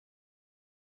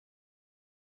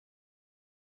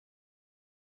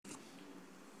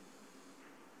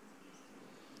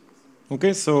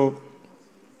Okay, so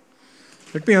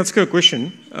let me ask you a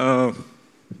question.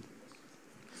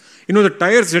 The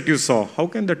tires that you saw, how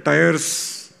can the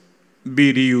tires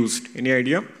be reused? Any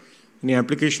idea? Any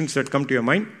applications that come to your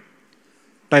mind?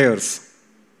 Tires.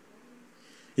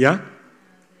 Yeah? They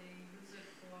use it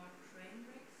for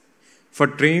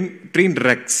train wrecks. For train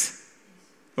wrecks.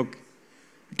 Okay.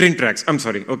 Train tracks. I'm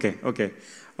sorry. Okay.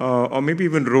 Or maybe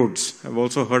even roads. I've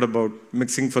also heard about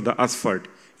mixing for the asphalt.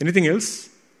 Anything else?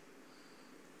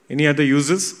 Any other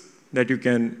uses that you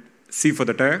can see for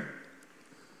the tire?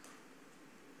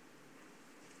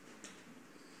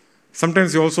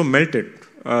 Sometimes you also melt it,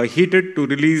 heat it to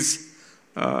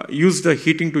use the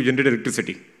heating to generate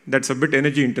electricity. That's a bit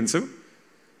energy intensive.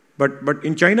 But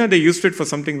in China, they used it for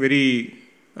something very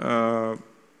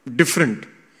different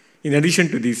in addition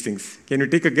to these things. Can you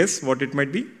take a guess what it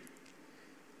might be?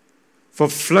 For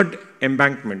flood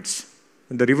embankments.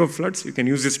 When the river floods, you can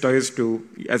use these tires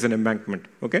as an embankment.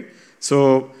 Okay?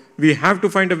 So we have to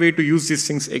find a way to use these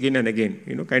things again and again.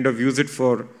 Kind of use it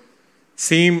for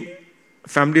same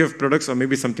family of products or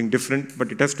maybe something different,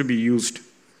 but it has to be used,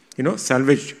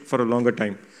 salvaged for a longer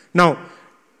time. Now,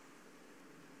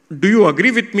 do you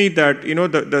agree with me that,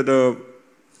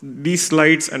 these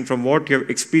slides and from what you have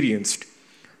experienced,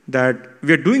 that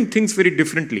we are doing things very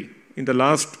differently in the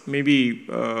last maybe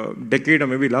decade or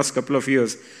maybe last couple of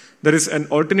years? There is an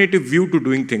alternative view to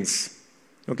doing things.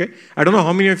 Okay? I don't know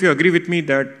how many of you agree with me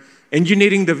that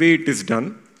engineering the way it is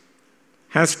done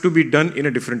has to be done in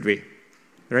a different way,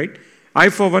 right? I,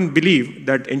 for one, believe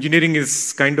that engineering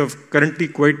is kind of currently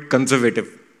quite conservative.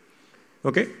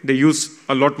 Okay? They use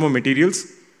a lot more materials.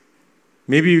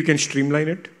 Maybe you can streamline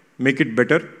it, make it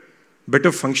better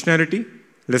functionality,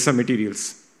 lesser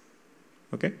materials.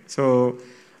 Okay? So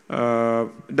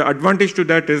the advantage to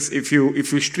that is if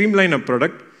you streamline a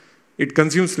product, it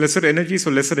consumes lesser energy, so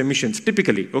lesser emissions,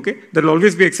 typically. Okay? There will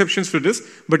always be exceptions to this,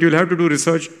 but you'll have to do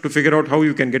research to figure out how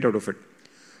you can get out of it.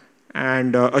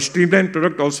 And a streamlined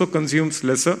product also consumes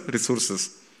lesser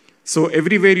resources. So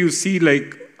everywhere you see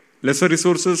like lesser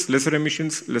resources, lesser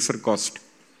emissions, lesser cost.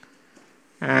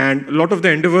 And a lot of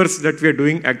the endeavors that we are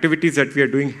doing, activities that we are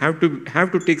doing have to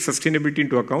take sustainability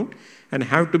into account and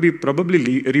have to be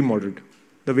probably remodeled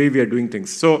the way we are doing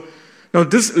things. So now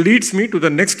this leads me to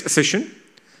the next session.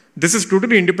 This is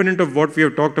totally independent of what we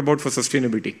have talked about for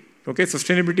sustainability. Okay,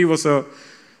 Sustainability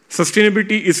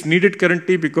is needed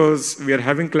currently because we are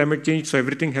having climate change, so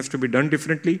everything has to be done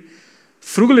differently.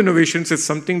 Frugal innovations is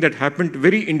something that happened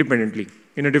very independently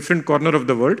in a different corner of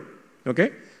the world,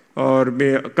 okay? Or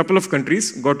a couple of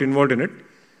countries got involved in it.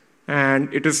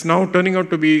 And it is now turning out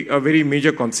to be a very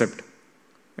major concept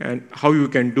and how you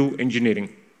can do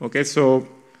engineering. Okay, so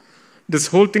this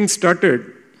whole thing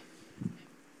started.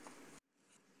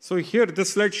 So here,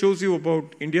 this slide shows you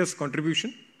about India's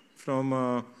contribution from,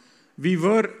 we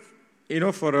were, we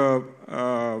lost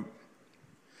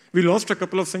a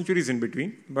couple of centuries in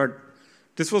between, but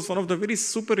this was one of the very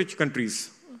super rich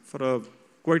countries for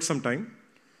quite some time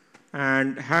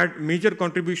and had major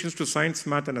contributions to science,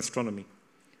 math, and astronomy.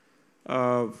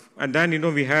 And then,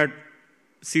 we had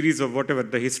series of whatever,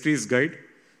 the History's Guide,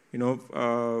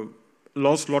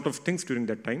 lost a lot of things during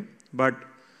that time. But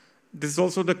this is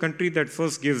also the country that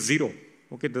first gave zero.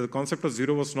 Okay, the concept of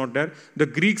zero was not there. The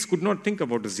Greeks could not think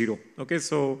about the zero. Okay,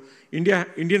 so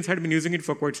Indians had been using it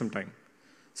for quite some time.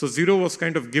 So zero was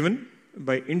kind of given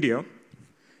by India.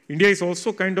 India is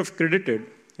also kind of credited,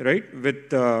 right, with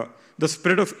the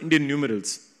spread of Indian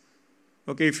numerals.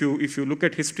 Okay, if you look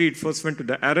at history, it first went to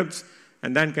the Arabs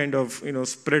and then kind of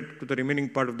spread to the remaining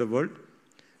part of the world,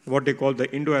 what they call the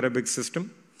Indo-Arabic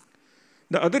system.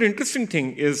 The other interesting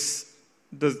thing is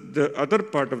the other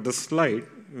part of the slide,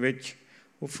 which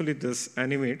hopefully this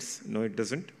animates. No, it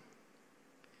doesn't.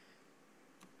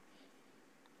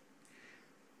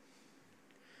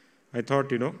 I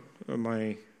thought,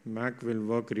 my Mac will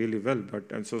work really well,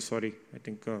 but I'm so sorry. I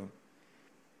think,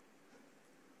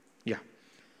 yeah.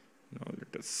 Now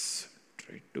let us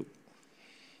try to.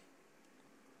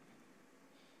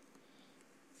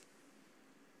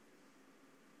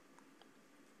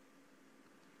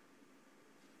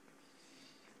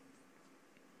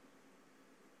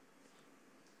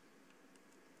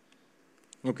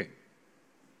 Okay.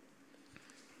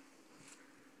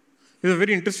 Here's a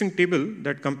very interesting table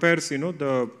that compares,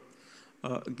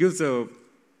 gives a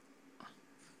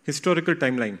historical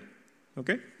timeline.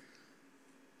 Okay.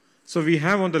 So we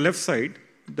have on the left side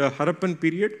the Harappan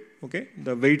period. Okay,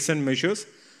 the weights and measures.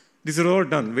 These are all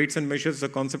done. Weights and measures. The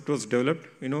concept was developed.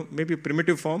 Maybe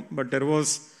primitive form, but there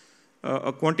was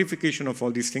a quantification of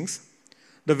all these things.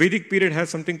 The Vedic period has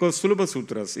something called Sulabha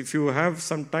Sutras. If you have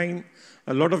some time,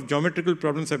 a lot of geometrical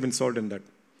problems have been solved in that.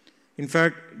 In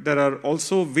fact, there are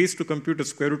also ways to compute a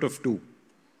square root of 2,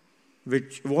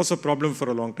 which was a problem for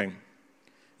a long time.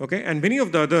 Okay, and many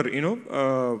of the other,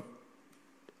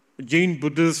 Jain,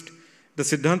 Buddhist, the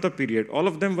Siddhanta period, all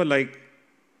of them were like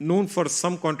known for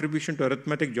some contribution to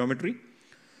arithmetic geometry.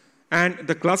 And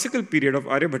the classical period of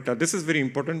Aryabhatta, this is very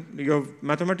important. You have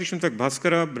mathematicians like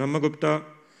Bhaskara, Brahmagupta,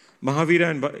 Mahavira,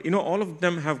 and all of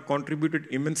them have contributed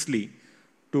immensely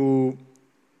to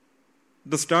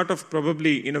the start of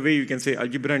probably, in a way, you can say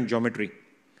algebra and geometry.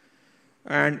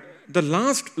 And the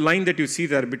last line that you see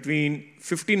there between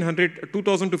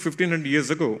 2000 to 1500 years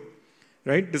ago,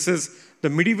 right? This is the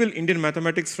medieval Indian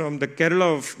mathematics from the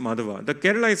Kerala of Madhava. The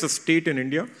Kerala is a state in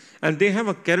India, and they have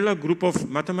a Kerala group of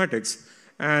mathematics.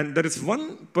 And there is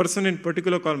one person in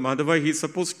particular called Madhava.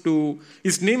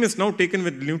 His name is now taken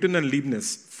with Newton and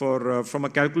Leibniz from a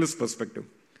calculus perspective.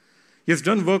 He has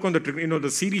done work on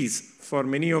the series for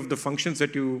many of the functions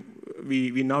that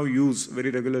we now use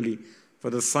very regularly for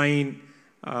the sine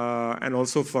and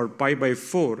also for pi by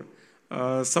 4.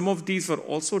 Some of these were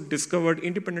also discovered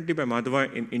independently by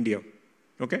Madhava in India.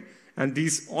 Okay, and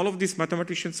all of these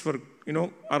mathematicians were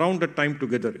around that time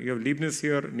together. You have Leibniz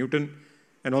here, Newton,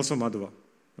 and also Madhava.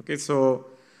 Okay, so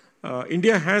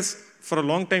India has for a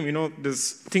long time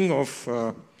this thing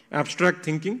of abstract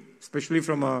thinking, especially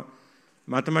from a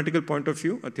mathematical point of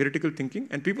view, a theoretical thinking,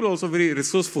 and people are also very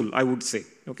resourceful, I would say.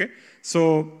 Okay,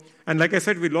 so, and like I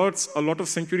said, we lost a lot of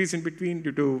centuries in between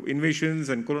due to invasions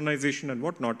and colonization and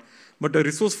whatnot, but the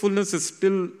resourcefulness is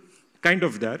still kind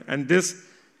of there, and this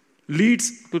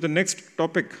leads to the next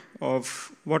topic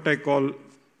of what I call,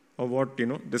 or what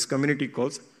this community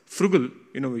calls, frugal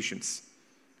innovations.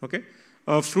 Okay,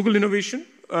 frugal innovation.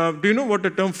 Do you know what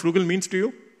the term frugal means to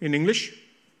you in English?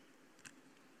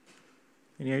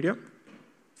 Any idea?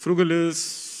 Frugal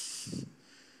is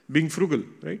being frugal,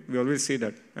 right? We always say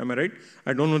that. Am I right?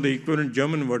 I don't know the equivalent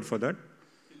German word for that.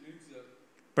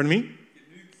 Pardon me?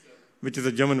 Which is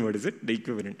a German word, is it? The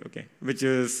equivalent, okay. Which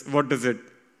is, what does it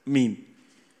mean?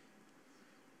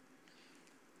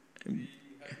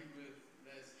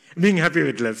 Being happy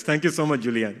with less. Thank you so much,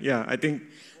 Julian. Yeah, I think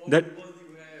that...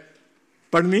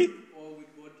 Pardon me? Or with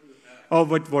what you have. Or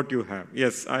with what you have.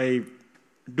 Yes, I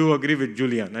do agree with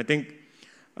Julian. I think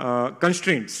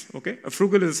constraints, okay? A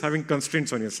frugal is having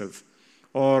constraints on yourself.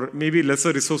 Or maybe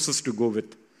lesser resources to go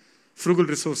with. Frugal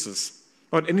resources.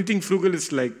 Or anything frugal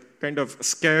is like kind of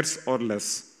scarce or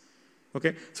less.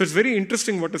 Okay? So it's very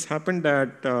interesting what has happened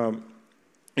that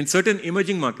in certain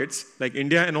emerging markets, like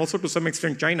India and also to some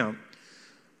extent China,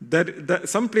 that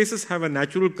some places have a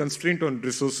natural constraint on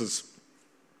resources.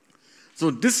 So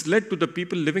this led to the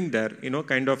people living there,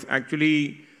 kind of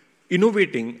actually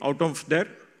innovating out of their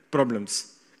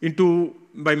problems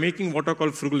by making what are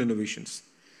called frugal innovations.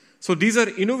 So these are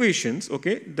innovations,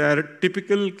 okay, that are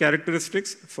typical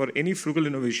characteristics for any frugal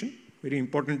innovation. Very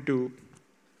important to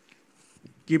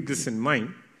keep this in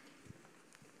mind.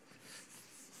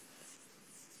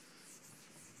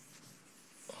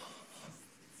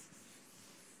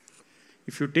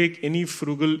 If you take any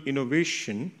frugal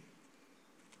innovation,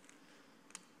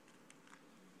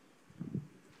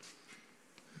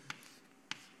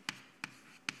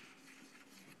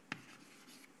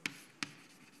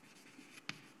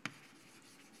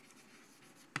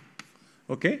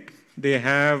 okay, they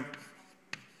have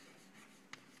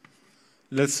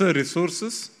lesser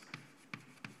resources.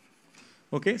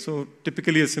 Okay, so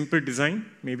typically a simple design,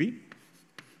 maybe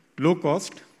low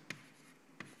cost,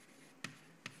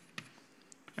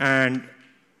 and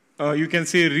you can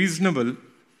say reasonable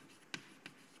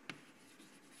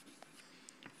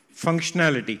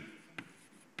functionality.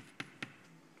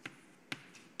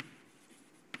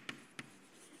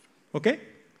 Okay,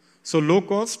 so low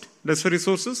cost, lesser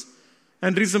resources,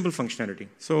 and reasonable functionality.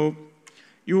 So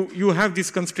you have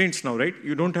these constraints now, right?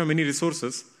 You don't have many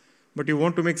resources, but you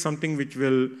want to make something which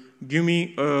will give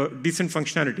me a decent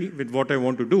functionality with what I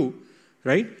want to do,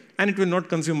 right? And it will not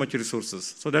consume much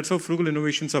resources. So that's how frugal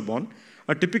innovations are born.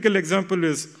 A typical example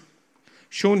is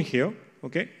shown here,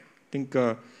 okay? I think,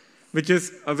 which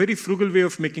is a very frugal way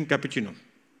of making cappuccino,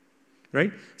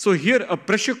 right? So here a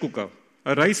pressure cooker,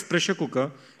 a rice pressure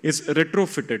cooker is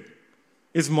retrofitted,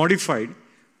 is modified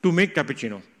to make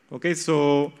cappuccino. Okay,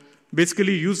 so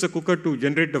basically use the cooker to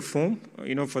generate the foam,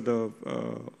 for the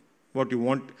what you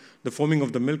want, the foaming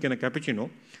of the milk in a cappuccino.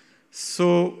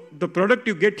 So the product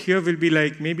you get here will be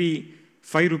like maybe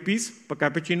 5 rupees per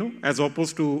cappuccino as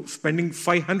opposed to spending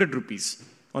 500 rupees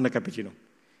on a cappuccino.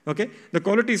 Okay, the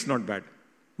quality is not bad,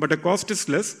 but the cost is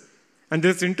less. And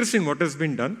that's interesting what has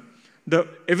been done.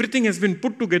 everything has been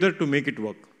put together to make it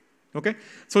work. Okay?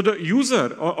 So the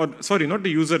user, sorry, not the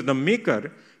user, the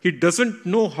maker, he doesn't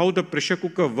know how the pressure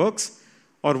cooker works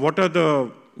or what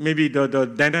are maybe the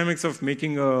dynamics of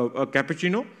making a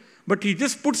cappuccino, but he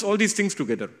just puts all these things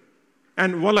together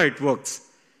and voila, it works.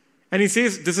 And he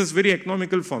says, this is very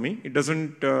economical for me. It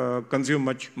doesn't consume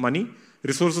much money.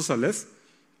 Resources are less.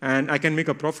 And I can make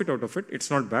a profit out of it. It's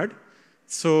not bad.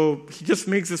 So he just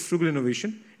makes this frugal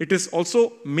innovation. It is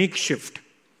also makeshift.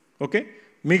 Okay?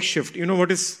 Makeshift. You know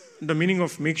what is the meaning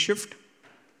of makeshift?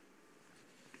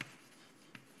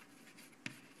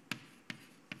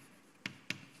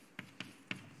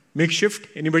 Makeshift.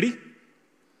 Anybody?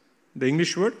 The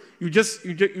English word? You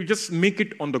just make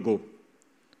it on the go.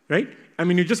 Right? I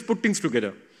mean, you just put things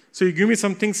together. So you give me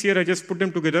some things here, I just put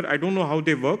them together. I don't know how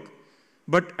they work,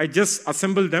 but I just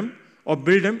assemble them or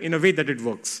build them in a way that it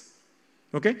works.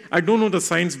 Okay? I don't know the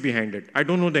science behind it. I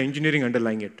don't know the engineering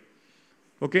underlying it.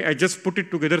 Okay? I just put it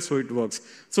together so it works.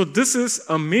 So this is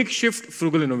a makeshift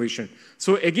frugal innovation.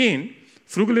 So again,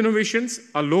 frugal innovations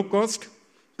are low cost,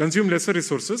 consume lesser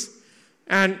resources,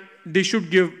 and they should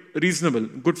give reasonable,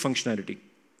 good functionality.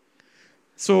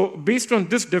 So based on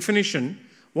this definition,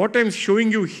 what I'm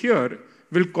showing you here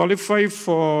will qualify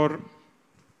for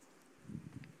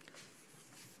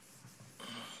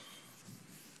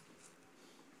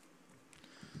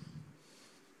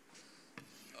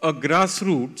a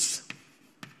grassroots,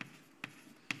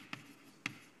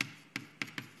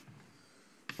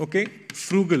 okay,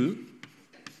 frugal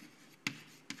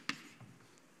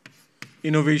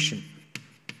innovation.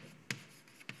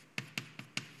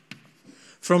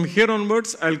 From here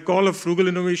onwards, I'll call a frugal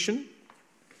innovation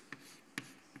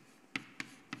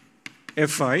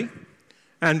FI,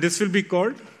 and this will be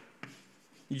called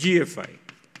GFI.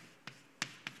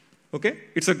 Okay?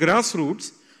 It's a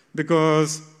grassroots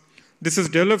because this is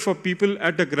developed for people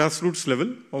at the grassroots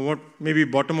level, or what maybe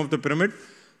bottom of the pyramid.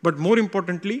 But more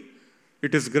importantly,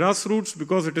 it is grassroots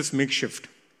because it is makeshift.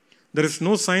 There is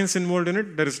no science involved in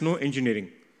it. There is no engineering.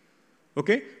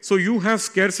 Okay? So you have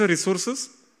scarcer resources.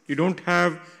 You don't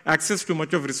have access to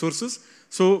much of resources.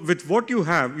 So with what you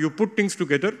have, you put things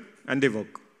together and they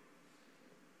work.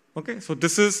 Okay, so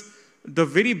this is the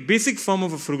very basic form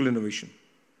of a frugal innovation.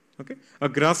 Okay, a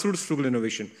grassroots frugal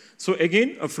innovation. So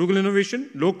again, a frugal innovation,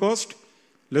 low cost,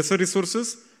 lesser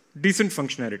resources, decent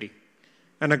functionality.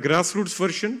 And a grassroots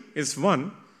version is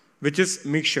one which is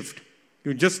makeshift.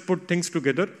 You just put things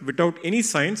together without any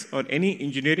science or any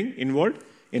engineering involved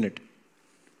in it.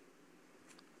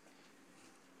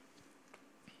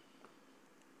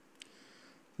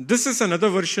 This is another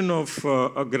version of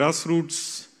a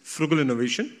grassroots frugal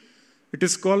innovation. It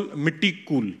is called Mitti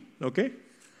Cool. Okay?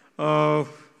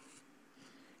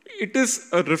 It is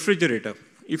a refrigerator.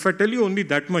 If I tell you only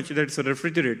that much that it's a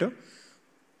refrigerator,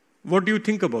 what do you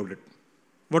think about it?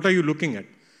 What are you looking at?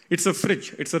 It's a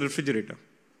fridge. It's a refrigerator.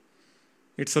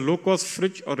 It's a low-cost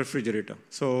fridge or refrigerator.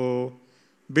 So,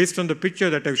 based on the picture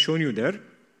that I've shown you there,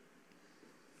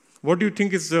 what do you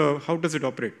think is, how does it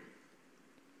operate?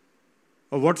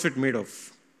 Or what's it made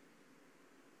of?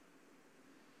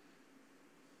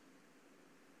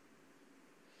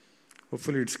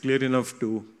 Hopefully it's clear enough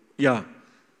to, yeah.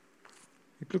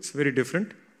 It looks very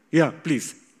different. Yeah,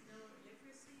 please. No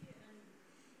electricity and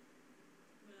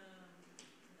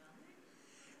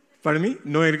Pardon me?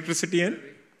 No electricity and?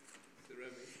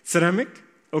 Ceramic.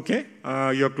 Okay.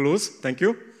 You're close. Thank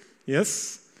you.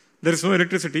 Yes. There is no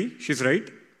electricity. She's right.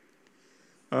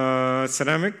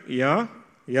 Ceramic. Yeah.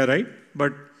 Yeah, right.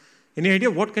 But any idea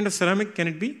what kind of ceramic can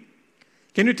it be?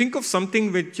 Can you think of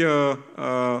something which,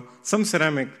 some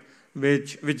ceramic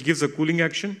which gives a cooling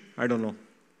action? I don't know.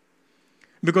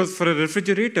 Because for a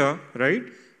refrigerator, right,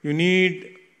 you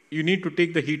need to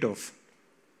take the heat off,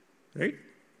 right?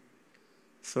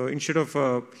 So instead of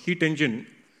a heat engine,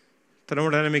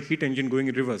 thermodynamic heat engine going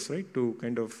in reverse, right, to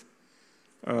kind of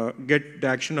get the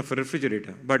action of a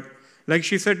refrigerator. But like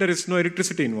she said, there is no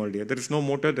electricity involved here. There is no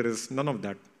motor. There is none of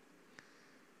that.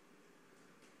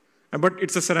 But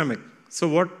it's a ceramic. So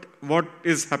what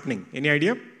is happening? Any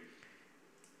idea?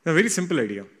 A very simple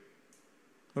idea.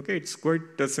 Okay, it's quite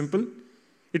simple.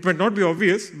 It might not be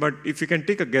obvious, but if you can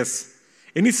take a guess,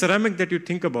 any ceramic that you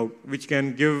think about which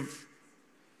can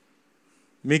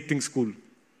make things cool.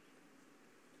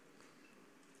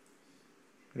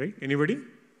 Right? Anybody?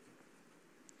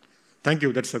 Thank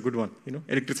you. That's a good one. You know,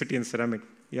 electricity and ceramic.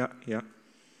 Yeah, yeah.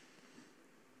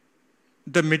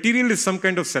 The material is some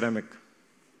kind of ceramic.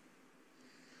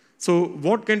 So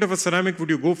what kind of a ceramic would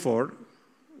you go for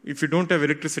if you don't have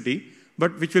electricity,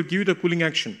 but which will give you the cooling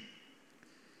action?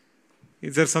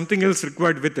 Is there something else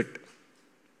required with it?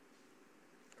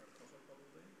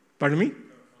 Pardon me?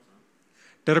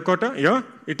 Terracotta? Yeah,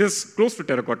 it is close to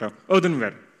terracotta.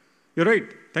 Earthenware. You're right.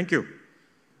 Thank you.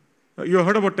 You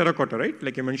heard about terracotta, right?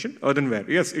 Like you mentioned, earthenware.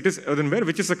 Yes, it is earthenware,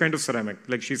 which is a kind of ceramic,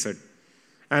 like she said.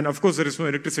 And of course, there is no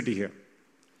electricity here.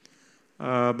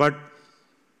 But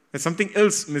there's something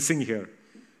else missing here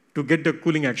to get the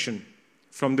cooling action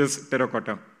from this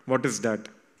terracotta. What is that?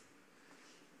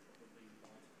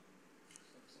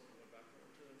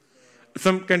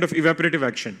 Some kind of evaporative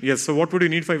action. Yes, so what would you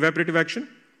need for evaporative action?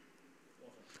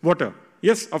 Water.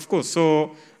 Yes, of course.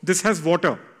 So this has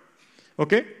water.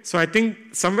 Okay, so I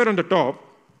think somewhere on the top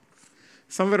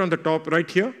right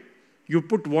here, you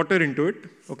put water into it,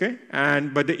 okay,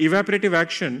 and by the evaporative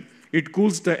action, it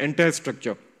cools the entire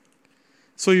structure.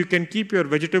 So you can keep your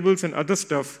vegetables and other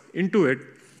stuff into it,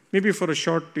 maybe for a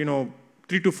short, 3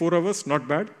 to 4 hours, not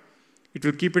bad. It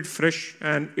will keep it fresh,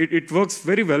 and it works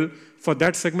very well for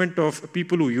that segment of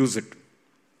people who use it.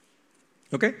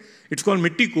 Okay, it's called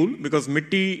mitti cool because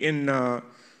mitti in the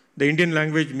Indian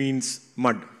language means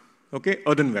mud. Okay,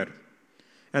 earthenware.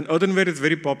 And earthenware is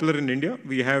very popular in India.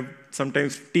 We have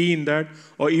sometimes tea in that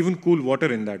or even cool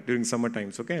water in that during summer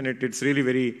times. Okay, and it's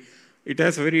really it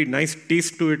has a very nice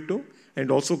taste to it too, and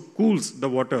also cools the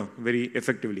water very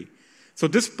effectively. So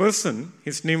this person,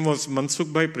 his name was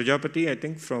Mansukh Prajapati, I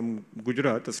think from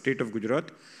Gujarat, the state of Gujarat.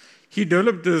 He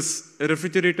developed this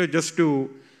refrigerator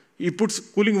he puts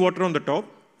cooling water on the top,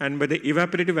 and by the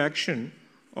evaporative action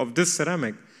of this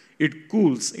ceramic, it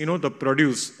cools, the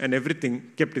produce and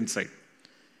everything kept inside.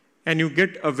 And you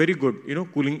get a very good,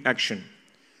 cooling action.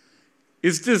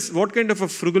 What kind of a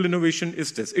frugal innovation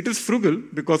is this? It is frugal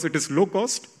because it is low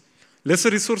cost, lesser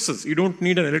resources. You don't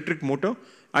need an electric motor.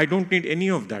 I don't need any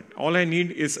of that. All I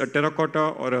need is a terracotta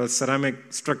or a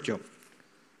ceramic structure.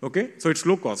 Okay, so it's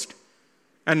low cost.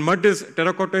 And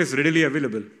terracotta is readily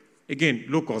available. Again,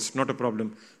 low cost, not a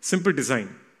problem. Simple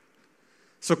design.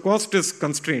 So cost is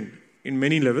constrained in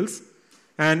many levels,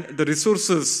 and the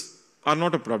resources are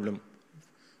not a problem.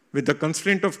 With the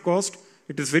constraint of cost,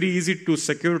 it is very easy to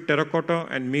secure terracotta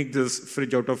and make this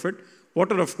fridge out of it.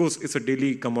 Water, of course, is a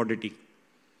daily commodity,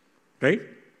 right?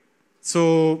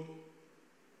 So,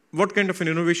 what kind of an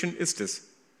innovation is this?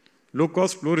 Low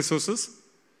cost, low resources,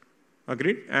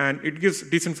 agreed, and it gives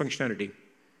decent functionality.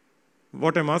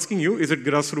 What I'm asking you, is it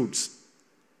grassroots?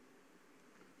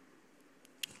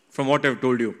 From what I've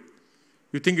told you.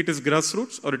 You think it is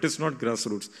grassroots or it is not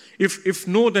grassroots? If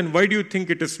no, then why do you think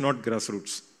it is not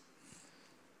grassroots?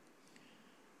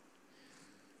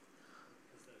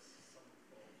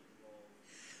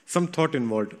 Some thought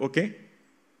involved. Okay.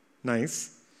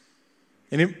 Nice.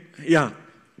 Yeah. Say that you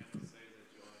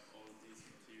have all these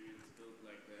materials built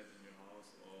like that in your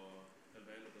house or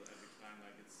available every time,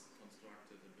 like it's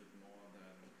constructed a bit more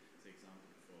than the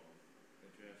example before.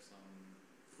 That you have some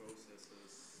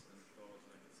processes and thought,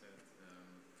 like I said,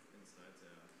 inside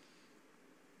there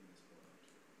in this product.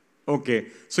 Okay.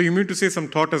 So you mean to say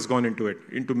some thought has gone into it,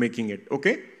 into making it.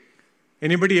 Okay.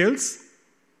 Anybody else?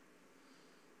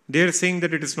 They are saying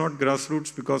that it is not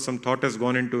grassroots because some thought has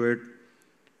gone into it.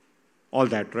 All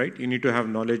that, right? You need to have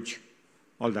knowledge,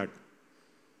 all that.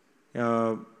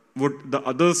 Would the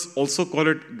others also call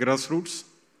it grassroots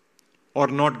or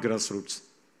not grassroots?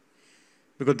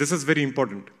 Because this is very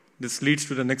important. This leads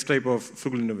to the next type of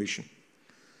frugal innovation.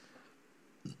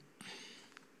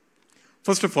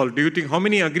 First of all, do you think, how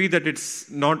many agree that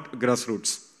it's not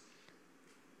grassroots?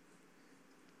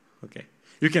 Okay.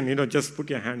 You can, just put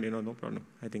your hand, no problem.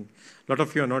 I think a lot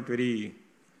of you are not very,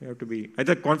 you have to be,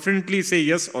 either confidently say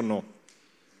yes or no.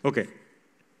 Okay.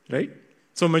 Right?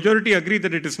 So majority agree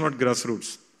that it is not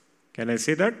grassroots. Can I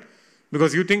say that?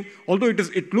 Because you think, although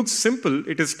it looks simple,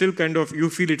 it is still kind of, you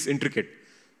feel it's intricate.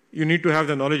 You need to have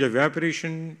the knowledge of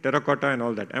evaporation, terracotta and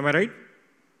all that. Am I right?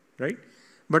 Right?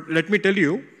 But let me tell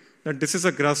you that this is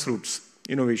a grassroots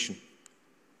innovation.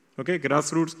 Okay?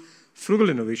 Grassroots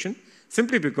frugal innovation.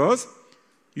 Simply because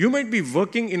you might be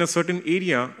working in a certain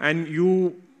area and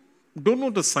you don't know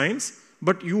the science,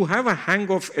 but you have a hang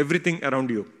of everything around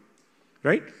you,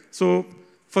 right? So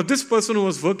for this person who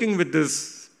was working with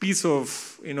this piece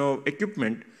of,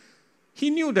 equipment, he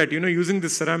knew that, using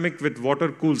this ceramic with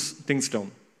water cools things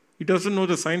down. He doesn't know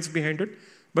the science behind it,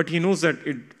 but he knows that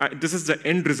this is the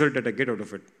end result that I get out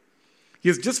of it. He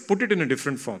has just put it in a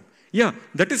different form. Yeah,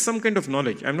 that is some kind of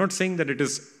knowledge. I'm not saying that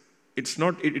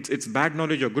it's bad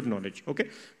knowledge or good knowledge, okay?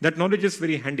 That knowledge is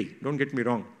very handy, don't get me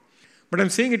wrong. But I'm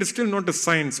saying it is still not the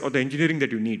science or the engineering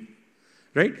that you need,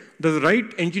 right? The right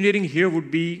engineering here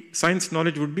would be, science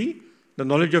knowledge would be the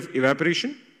knowledge of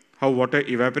evaporation, how water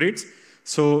evaporates.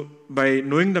 So by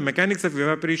knowing the mechanics of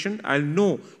evaporation, I'll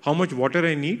know how much water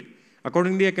I need.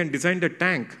 Accordingly, I can design the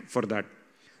tank for that.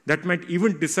 that might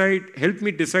even help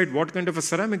me decide what kind of a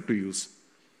ceramic to use.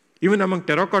 Even among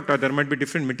terracotta, there might be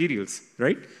different materials,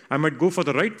 right? I might go for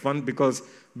the right one because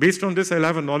based on this, I'll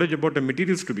have a knowledge about the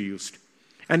materials to be used.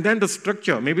 And then the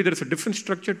structure, maybe there's a different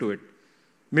structure to it.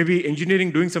 Maybe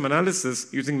engineering doing some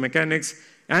analysis using mechanics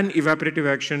and evaporative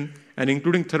action and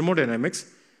including thermodynamics,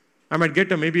 I might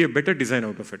get maybe a better design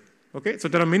out of it. Okay, so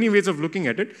there are many ways of looking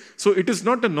at it. So it is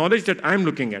not the knowledge that I'm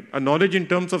looking at, a knowledge in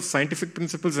terms of scientific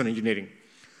principles and engineering.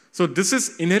 So this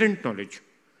is inherent knowledge.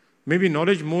 Maybe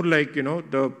knowledge more like,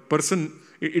 the person,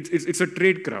 it's a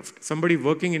trade craft. Somebody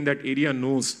working in that area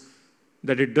knows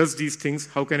that it does these things.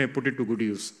 How can I put it to good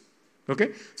use?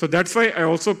 Okay, so that's why I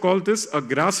also call this a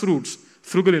grassroots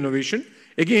frugal innovation.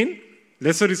 Again,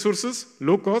 lesser resources,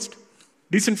 low cost,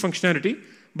 decent functionality,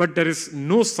 but there is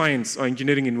no science or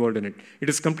engineering involved in it. It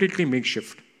is completely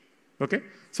makeshift. Okay,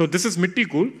 so this is mitti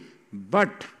cool,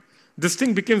 but this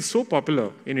thing became so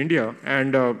popular in India,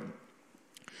 and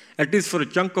at least for a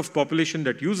chunk of population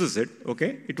that uses it,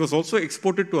 okay, it was also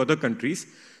exported to other countries.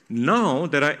 Now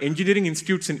there are engineering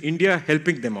institutes in India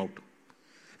helping them out.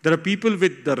 There are people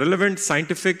with the relevant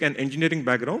scientific and engineering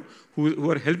background who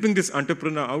are helping this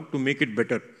entrepreneur out to make it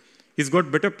better. He's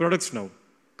got better products now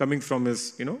coming from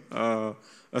his, a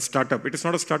startup. It is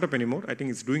not a startup anymore. I think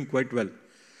it's doing quite well.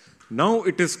 Now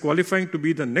it is qualifying to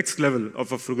be the next level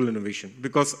of a frugal innovation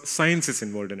because science is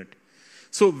involved in it.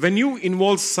 So when you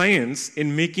involve science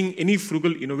in making any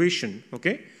frugal innovation,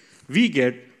 okay, we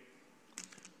get,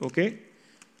 okay,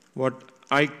 what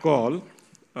I call,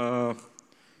 I'll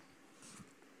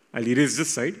erase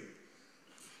this side.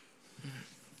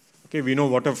 Okay, we know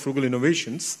what are frugal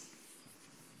innovations.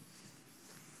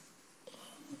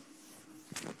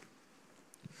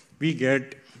 We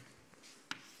get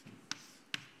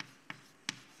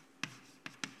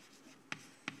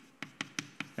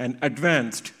an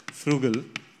advanced frugal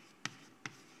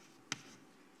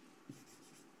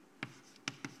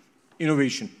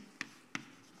innovation.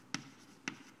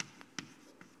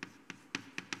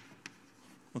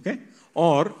 Okay,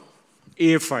 or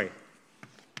AFI.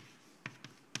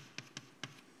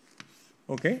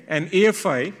 Okay, and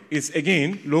AFI is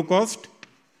again low cost.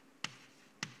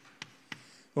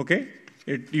 Okay,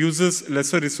 it uses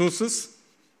lesser resources.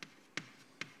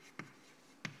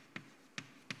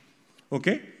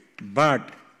 Okay,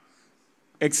 but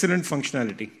excellent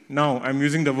functionality. Now I'm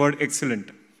using the word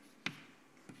excellent.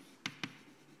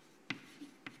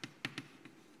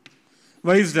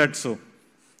 Why is that so?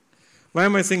 Why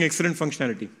am I saying excellent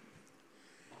functionality?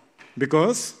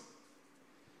 Because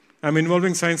I'm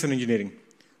involving science and engineering.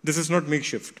 This is not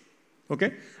makeshift.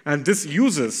 Okay? And this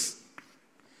uses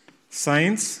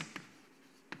science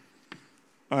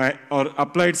or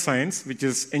applied science, which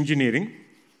is engineering,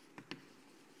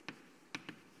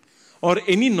 or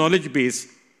any knowledge base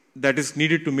that is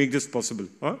needed to make this possible,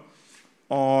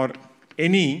 or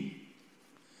any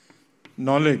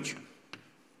knowledge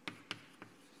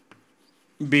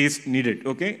base needed.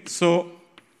 Okay, so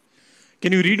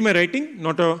can you read my writing?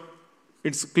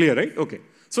 It's clear, right? Okay,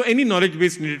 so any knowledge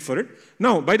base needed for it.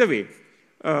 Now, by the way,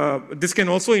 this can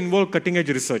also involve cutting edge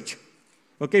research.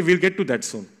 Okay, we'll get to that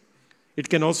soon. It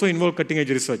can also involve cutting edge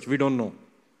research. We don't know.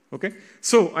 Okay,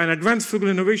 so an advanced frugal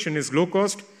innovation is low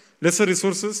cost, lesser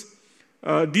resources.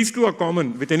 These two are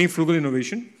common with any frugal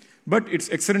innovation, but it's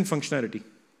excellent functionality.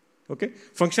 Okay,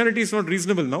 functionality is not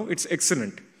reasonable now, it's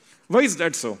excellent. Why is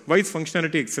that so? Why is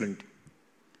functionality excellent?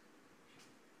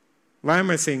 Why am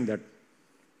I saying that?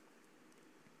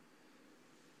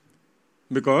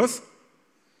 Because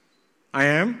I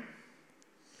am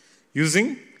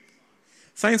using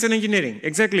science and engineering.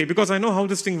 Exactly, because I know how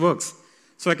this thing works.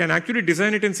 So I can actually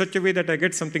design it in such a way that I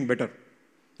get something better.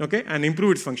 Okay, and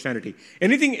improve its functionality.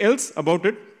 Anything else about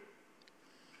it?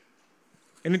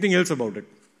 Anything else about it?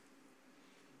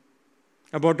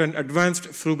 About an advanced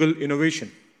frugal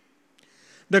innovation.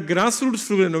 The grassroots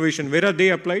frugal innovation, where are they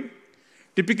applied?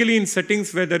 Typically in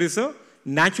settings where there is a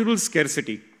natural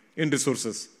scarcity in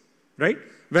resources, right?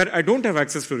 Where I don't have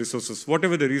access to resources,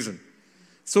 whatever the reason.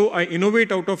 So I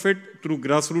innovate out of it through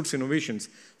grassroots innovations.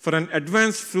 For an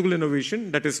advanced frugal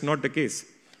innovation, that is not the case.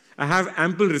 I have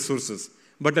ample resources,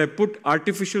 but I put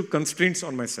artificial constraints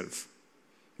on myself.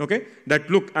 Okay? That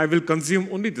look, I will consume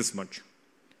only this much.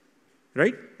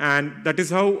 Right? And that is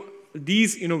how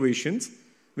these innovations,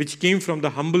 which came from the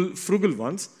humble, frugal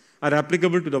ones, are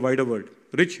applicable to the wider world.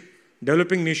 Rich,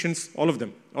 developing nations, all of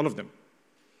them. All of them.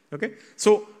 Okay?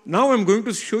 So now I'm going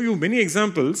to show you many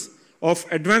examples of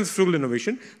advanced frugal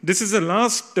innovation. This is the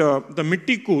last, the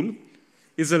Mitti Cool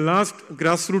is the last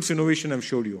grassroots innovation I've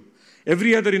showed you.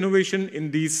 Every other innovation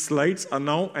in these slides are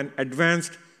now an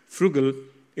advanced frugal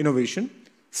innovation.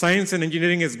 science and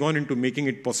engineering has gone into making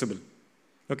it possible.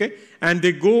 Okay? And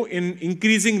they go in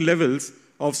increasing levels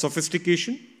of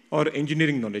sophistication or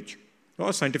engineering knowledge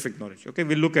or scientific knowledge. Okay?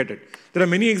 We'll look at it. There are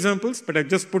many examples, but I've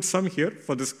just put some here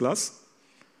for this class.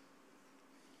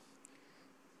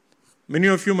 Many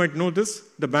of you might know this,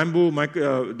 the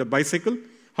the bicycle.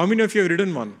 How many of you have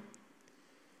ridden one?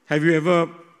 Have you ever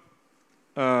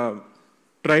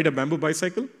tried a bamboo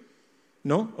bicycle?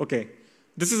 No? Okay.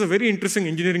 This is a very interesting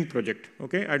engineering project.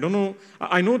 Okay. I don't know.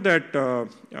 I know that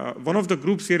one of the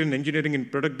groups here in engineering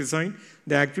and product design,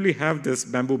 they actually have this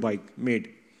bamboo bike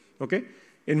made. Okay.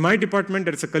 In my department,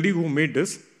 there is a colleague who made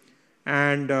this,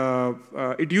 and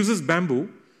it uses bamboo.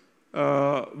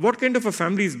 What kind of a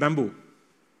family is bamboo?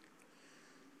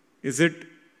 Is it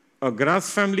a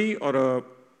grass family or a...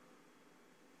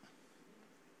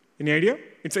 Any idea?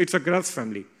 It's a grass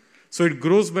family. So it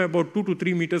grows by about 2 to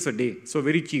 3 meters a day, so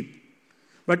very cheap.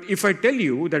 But if I tell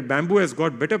you that bamboo has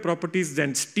got better properties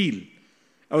than steel,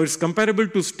 or is comparable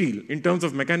to steel in terms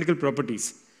of mechanical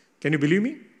properties, can you believe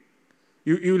me?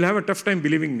 You will have a tough time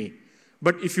believing me.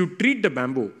 But if you treat the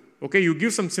bamboo, okay, you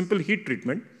give some simple heat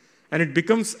treatment, and it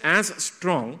becomes as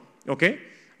strong, okay,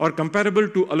 or comparable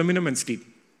to aluminum and steel.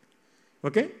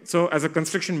 Okay, so as a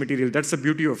construction material, that's the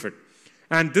beauty of it.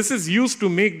 And this is used to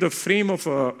make the frame of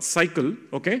a cycle,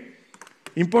 okay,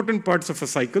 important parts of a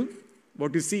cycle,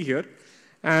 what you see here.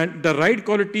 And the ride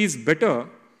quality is better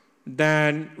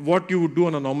than what you would do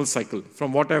on a normal cycle,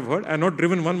 from what I've heard. I've not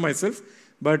driven one myself,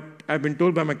 but I've been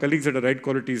told by my colleagues that the ride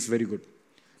quality is very good.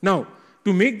 Now,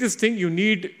 to make this thing, you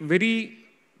need very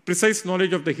precise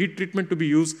knowledge of the heat treatment to be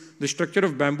used, the structure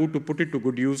of bamboo to put it to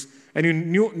good use, and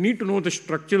you need to know the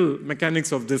structural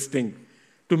mechanics of this thing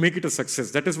to make it a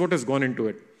success. That is what has gone into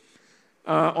it.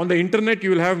 On the internet, you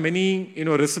will have many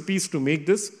recipes to make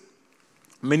this,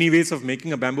 many ways of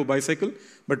making a bamboo bicycle,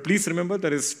 but please remember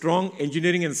there is strong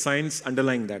engineering and science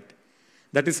underlying that.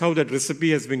 That is how that recipe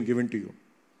has been given to you.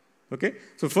 Okay?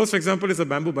 So first example is a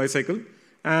bamboo bicycle.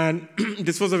 And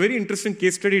this was a very interesting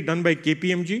case study done by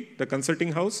KPMG, the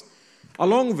consulting house,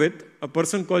 along with a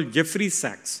person called Jeffrey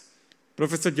Sachs,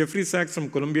 Professor Jeffrey Sachs from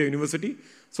Columbia University.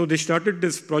 So they started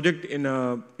this project in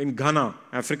Ghana,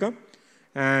 Africa,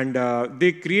 and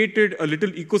they created a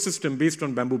little ecosystem based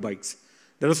on bamboo bikes.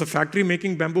 There was a factory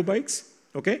making bamboo bikes,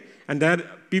 okay, and there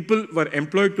people were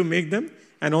employed to make them,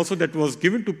 and also that was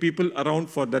given to people around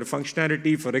for their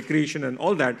functionality, for recreation and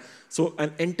all that. So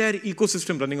an entire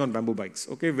ecosystem running on bamboo bikes.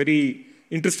 Okay, very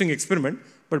interesting experiment.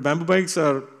 But bamboo bikes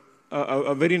are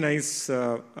a very nice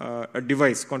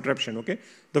device, contraption. Okay,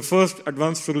 the first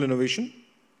advanced frugal innovation.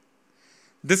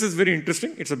 This is very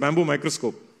interesting. It's a bamboo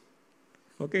microscope.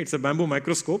 Okay, it's a bamboo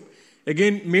microscope.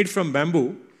 Again, made from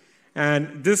bamboo.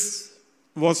 And this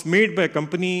was made by a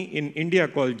company in India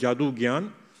called Jadoo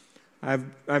Gyan.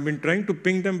 I've been trying to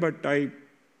ping them, but I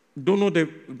don't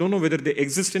know whether they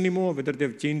exist anymore, whether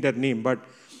they've changed their name. But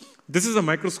this is a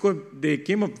microscope they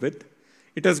came up with.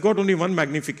 It has got only one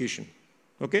magnification.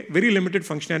 Okay, very limited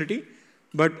functionality,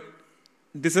 but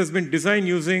this has been designed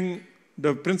using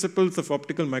the principles of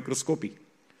optical microscopy.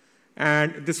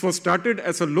 And this was started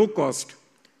as a low-cost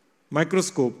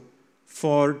microscope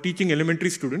for teaching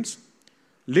elementary students.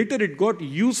 Later, it got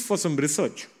used for some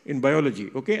research in biology,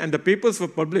 okay? And the papers were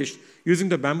published using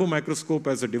the bamboo microscope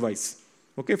as a device,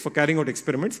 okay, for carrying out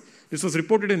experiments. This was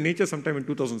reported in Nature sometime in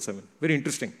 2007. Very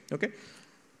interesting, okay?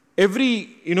 Every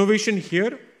innovation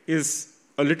here is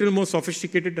a little more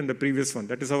sophisticated than the previous one.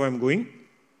 That is how I'm going.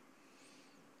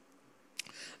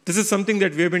 This is something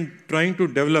that we have been trying to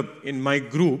develop in my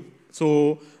group.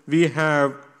 So we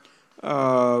have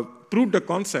proved the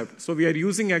concept. So we are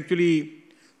using actually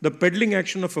the pedaling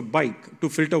action of a bike to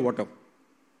filter water.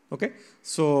 Okay?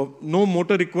 So no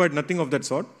motor required, nothing of that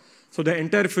sort. So the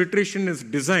entire filtration is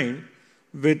designed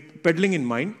with pedaling in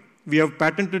mind. We have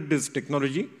patented this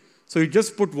technology. So you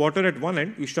just put water at one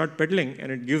end, you start pedaling,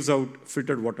 and it gives out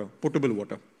filtered water, potable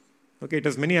water. Okay, it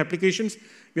has many applications.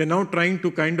 We are now trying to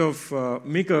kind of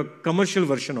make a commercial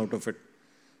version out of it.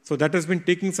 So that has been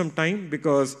taking some time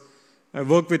because I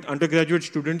work with undergraduate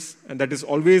students, and that is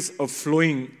always a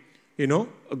flowing,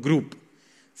 a group.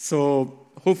 So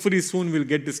hopefully soon we'll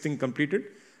get this thing completed.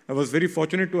 I was very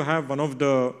fortunate to have one of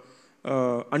the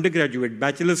undergraduate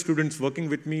bachelor students working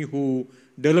with me who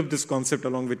developed this concept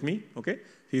along with me. Okay,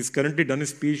 he's currently done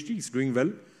his PhD. He's doing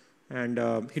well.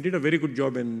 And he did a very good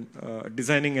job in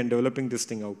designing and developing this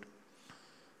thing out.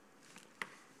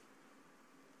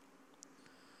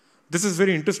 This is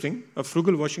very interesting, a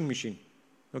frugal washing machine.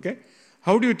 Okay?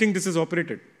 How do you think this is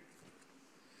operated?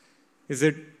 Is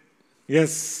it,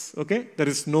 yes, okay? There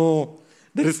is no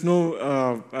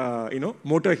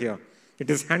motor here. It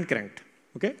is hand cranked.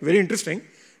 Okay? Very interesting.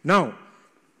 Now,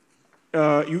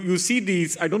 you see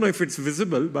these, I don't know if it's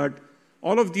visible, but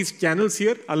all of these channels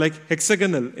here are like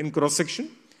hexagonal in cross-section.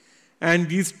 And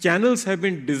these channels have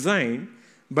been designed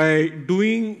by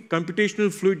doing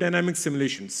computational fluid dynamics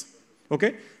simulations.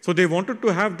 Okay? So they wanted to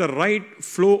have the right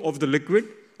flow of the liquid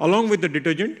along with the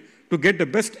detergent to get the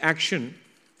best action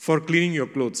for cleaning your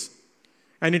clothes.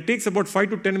 And it takes about 5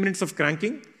 to 10 minutes of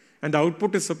cranking, and the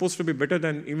output is supposed to be better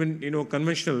than even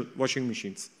conventional washing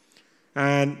machines.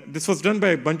 And this was done by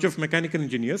a bunch of mechanical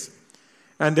engineers.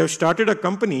 And they've started a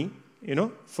company,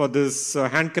 for this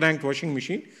hand-cranked washing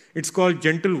machine. It's called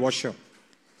Gentle Washer.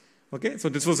 Okay, so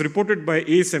this was reported by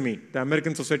ASME, the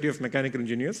American Society of Mechanical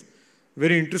Engineers.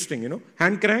 Very interesting,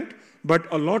 hand-cranked,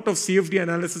 but a lot of CFD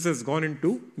analysis has gone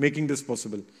into making this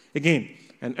possible. Again,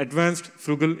 an advanced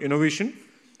frugal innovation,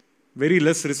 very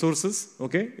less resources,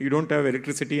 okay? You don't have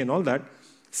electricity and all that.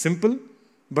 Simple,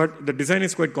 but the design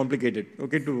is quite complicated,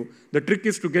 okay? The trick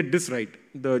is to get this right,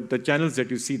 the channels that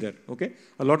you see there, okay?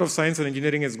 A lot of science and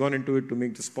engineering has gone into it to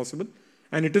make this possible,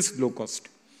 and it is low cost.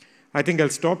 I think I'll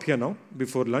stop here now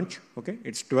before lunch, okay?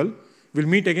 It's 12. We'll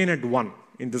meet again at 1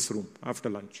 in this room after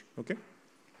lunch, okay?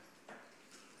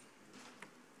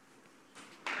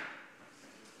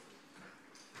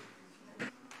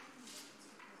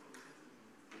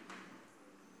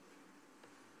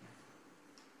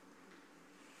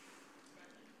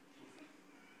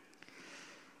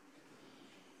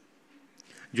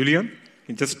 Julian,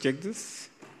 you just check this.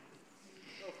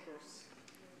 Of course.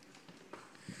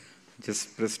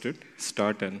 Just pressed it,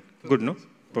 start and good, no?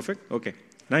 Perfect? Okay,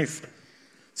 nice.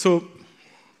 So,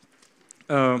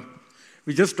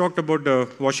 we just talked about the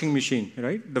washing machine,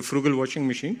 right? The frugal washing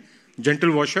machine,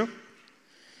 gentle washer.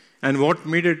 And what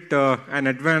made it an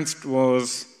advanced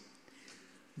was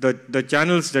the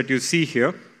channels that you see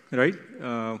here, right?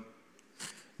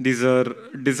 These are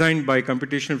designed by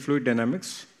computational fluid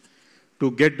dynamics to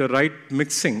get the right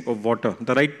mixing of water,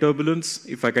 the right turbulence,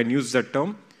 if I can use that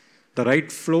term, the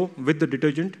right flow with the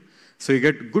detergent, so you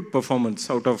get good performance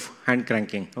out of hand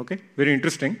cranking, okay? Very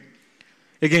interesting.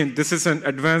 Again, this is an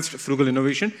advanced frugal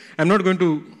innovation. I'm not going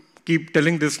to keep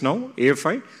telling this now,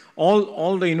 AFI.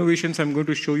 All the innovations I'm going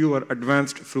to show you are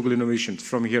advanced frugal innovations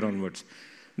from here onwards.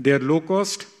 They are low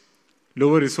cost,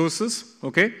 lower resources,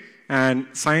 okay? And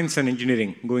science and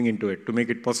engineering going into it to make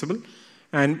it possible.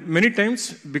 And many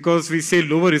times, because we say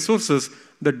lower resources,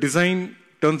 the design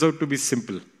turns out to be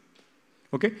simple.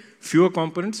 Okay? Fewer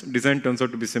components, design turns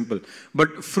out to be simple.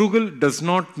 But frugal does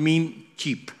not mean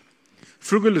cheap.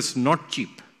 Frugal is not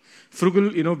cheap.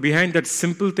 Frugal, behind that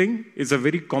simple thing is a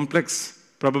very complex,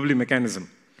 probably,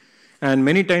 mechanism. And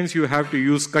many times you have to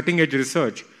use cutting-edge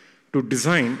research to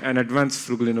design an advanced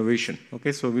frugal innovation.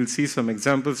 Okay? So we'll see some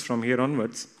examples from here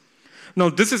onwards. Now,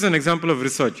 this is an example of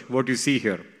research, what you see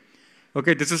here.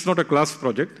 Okay, this is not a class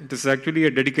project. This is actually a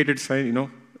dedicated,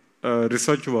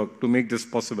 research work to make this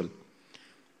possible.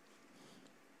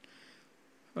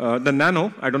 The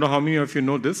Nano, I don't know how many of you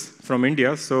know this from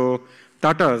India. So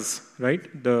Tata's, right?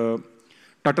 The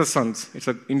Tata Sons, it's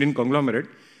an Indian conglomerate.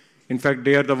 In fact,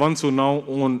 they are the ones who now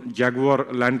own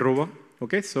Jaguar Land Rover.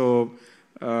 Okay, so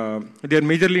they are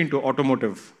majorly into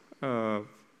automotive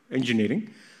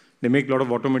engineering. They make a lot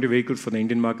of automotive vehicles for the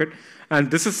Indian market. And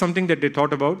this is something that they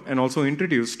thought about and also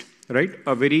introduced, right?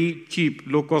 A very cheap,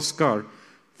 low-cost car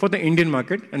for the Indian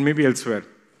market and maybe elsewhere.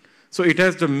 So it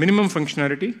has the minimum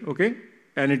functionality, okay?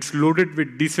 And it's loaded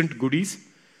with decent goodies.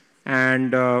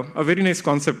 And a very nice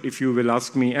concept, if you will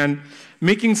ask me. And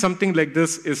making something like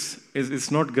this is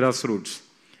not grassroots,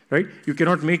 right? You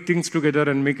cannot make things together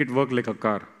and make it work like a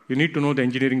car. You need to know the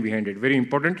engineering behind it. Very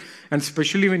important. And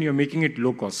especially when you're making it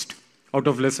low cost, out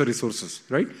of lesser resources,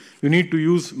 right? You need to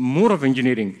use more of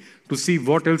engineering to see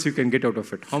what else you can get out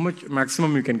of it, how much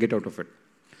maximum you can get out of it.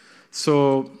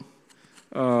 So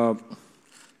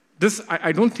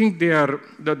I don't think the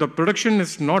production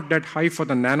is not that high for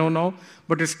the Nano now,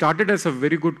 but it started as a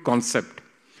very good concept.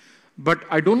 But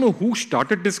I don't know who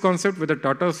started this concept, whether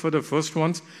Tatas were the first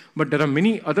ones, but there are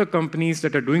many other companies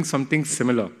that are doing something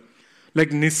similar. Like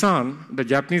Nissan, the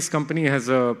Japanese company, has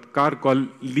a car called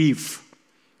Leaf,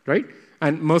 right?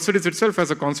 And Mercedes itself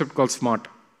has a concept called Smart,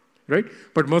 right?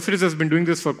 But Mercedes has been doing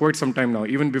this for quite some time now,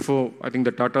 even before, I think,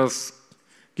 the Tatas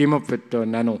came up with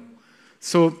Nano.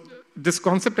 So this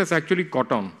concept has actually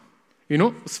caught on.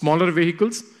 Smaller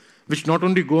vehicles, which not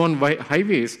only go on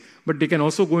highways, but they can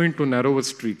also go into narrower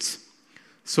streets.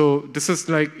 So this is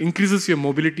increases your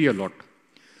mobility a lot.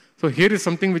 So here is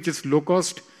something which is low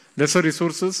cost, lesser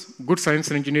resources, good science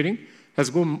and engineering, has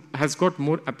got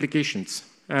more applications.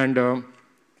 And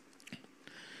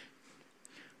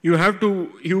you have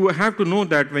to know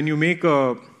that when you make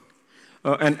a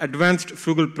an advanced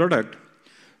frugal product,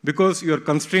 because your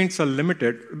constraints are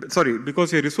limited,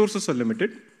 because your resources are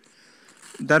limited,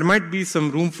 there might be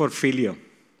some room for failure.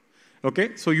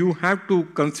 Okay, so you have to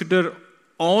consider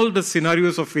all the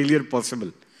scenarios of failure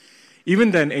possible.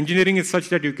 Even then, engineering is such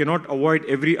that you cannot avoid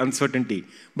every uncertainty,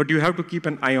 but you have to keep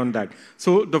an eye on that.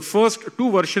 So the first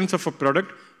 2 versions of a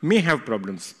product may have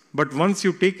problems, but once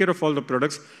you take care of all the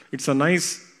products, it's a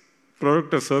nice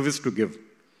product or service to give.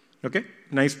 Okay,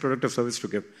 nice product or service to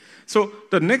give. So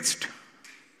the next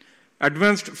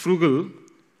advanced frugal,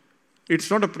 it's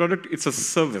not a product, it's a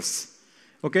service.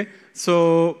 Okay,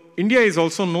 so India is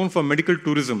also known for medical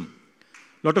tourism.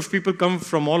 A lot of people come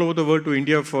from all over the world to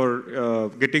India for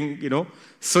getting,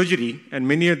 surgery and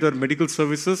many other medical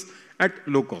services at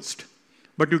low cost.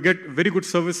 But you get very good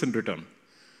service in return.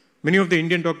 Many of the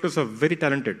Indian doctors are very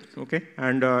talented, okay?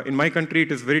 And in my country,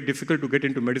 it is very difficult to get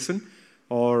into medicine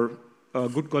or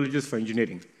good colleges for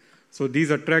engineering. So these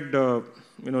attract the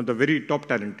very top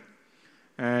talent.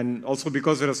 And also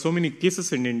because there are so many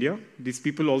cases in India, these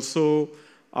people also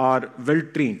are well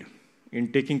trained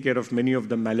in taking care of many of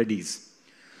the maladies.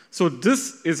 So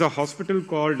this is a hospital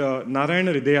called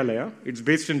Narayana Hridayalaya. It's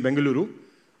based in Bengaluru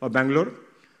or Bangalore.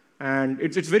 And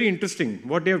it's very interesting.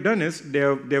 What they have done is they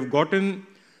have gotten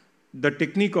the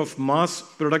technique of mass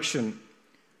production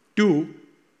to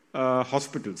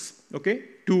hospitals, okay,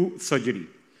 to surgery.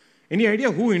 Any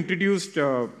idea who introduced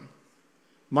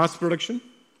mass production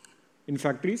in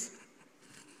factories?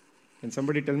 Can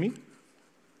somebody tell me?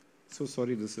 So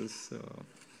sorry, this is...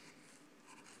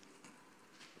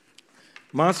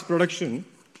 mass production,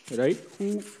 right?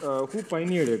 Who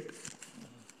pioneered it?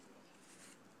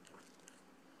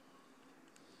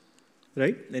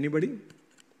 Right? Anybody?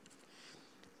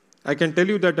 I can tell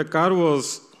you that the car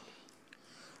was,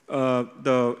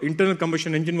 the internal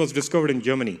combustion engine was discovered in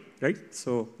Germany, right?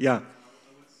 So, yeah. I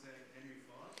would say Henry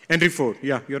Ford. Henry Ford,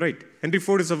 yeah, you're right. Henry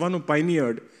Ford is the one who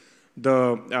pioneered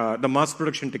the mass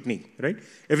production technique, right?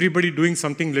 Everybody doing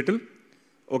something little,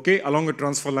 okay, along a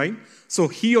transfer line. So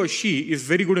he or she is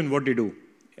very good in what they do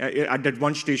at that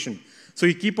one station. So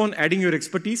you keep on adding your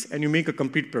expertise and you make a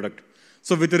complete product.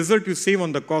 So with the result, you save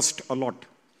on the cost a lot,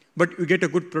 but you get a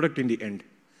good product in the end.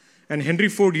 And Henry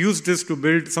Ford used this to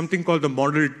build something called the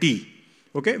Model T,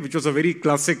 okay, which was a very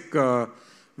classic,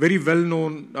 very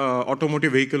well-known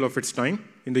automotive vehicle of its time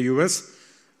in the US.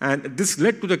 And this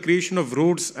led to the creation of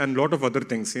roads and a lot of other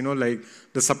things, like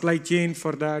the supply chain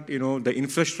for that, the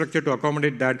infrastructure to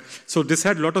accommodate that. So this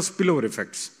had a lot of spillover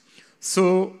effects.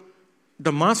 So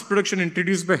the mass production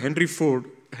introduced by Henry Ford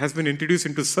has been introduced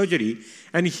into surgery.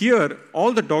 And here,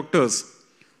 all the doctors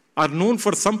are known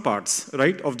for some parts,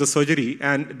 right, of the surgery,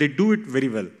 and they do it very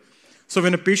well. So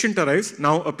when a patient arrives,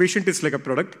 now a patient is like a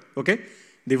product, okay?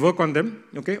 They work on them,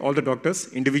 okay, all the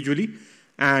doctors individually.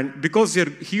 And because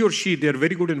he or she, they are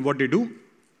very good in what they do,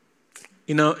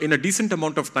 in a decent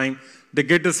amount of time, they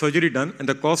get the surgery done and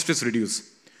the cost is reduced.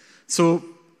 So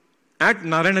at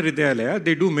Narayana Hridayalaya,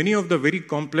 they do many of the very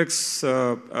complex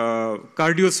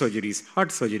cardio surgeries, heart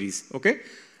surgeries, okay,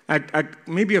 at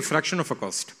maybe a fraction of a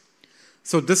cost.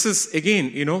 So this is,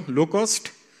 again, low cost.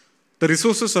 The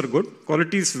resources are good.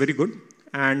 Quality is very good.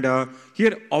 And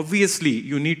here, obviously,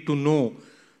 you need to know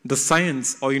the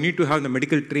science, or you need to have the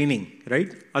medical training,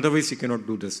 right? Otherwise, you cannot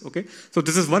do this, okay? So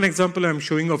this is one example I'm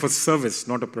showing of a service,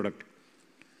 not a product.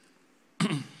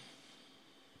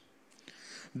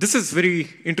 This is very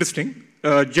interesting.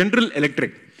 General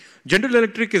Electric. General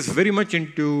Electric is very much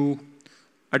into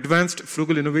advanced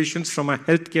frugal innovations from a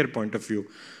healthcare point of view.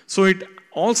 So it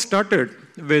all started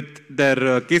with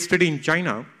their case study in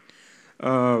China.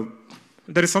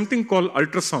 There is something called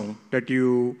ultrasound that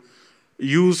you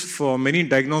use for many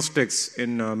diagnostics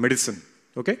in medicine,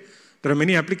 okay? There are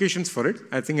many applications for it.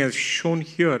 I think as shown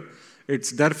here,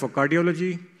 it's there for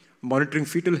cardiology, monitoring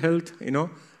fetal health, a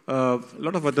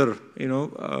lot of other,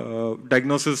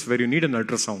 diagnosis where you need an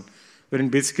ultrasound, wherein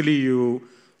basically you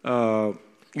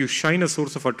shine a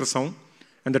source of ultrasound,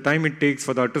 and the time it takes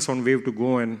for the ultrasound wave to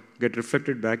go and get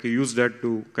reflected back, you use that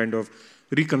to kind of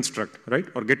reconstruct, right?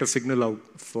 Or get a signal out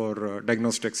for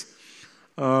diagnostics.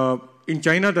 In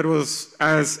China, there was,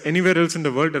 as anywhere else in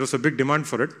the world, there was a big demand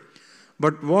for it.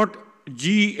 But what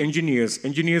GE engineers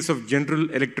of General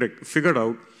Electric figured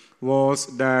out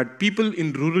was that people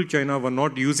in rural China were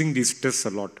not using these tests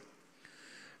a lot.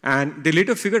 And they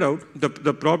later figured out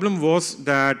the problem was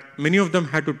that many of them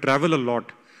had to travel a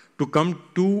lot to come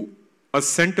to a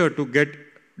center to get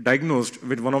diagnosed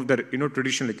with one of their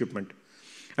traditional equipment.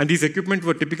 And these equipment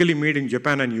were typically made in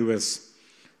Japan and US.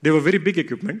 They were very big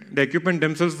equipment. The equipment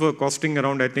themselves were costing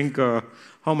around, I think,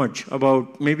 how much?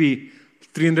 About maybe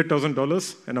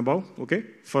 $300,000 and above, okay,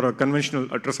 for a conventional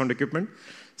ultrasound equipment.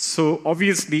 So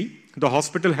obviously, the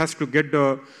hospital has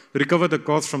to recover the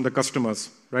cost from the customers,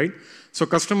 right? So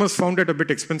customers found it a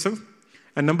bit expensive.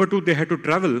 And number two, they had to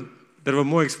travel. There were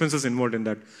more expenses involved in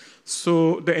that.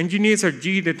 So the engineers at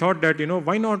GE, they thought that,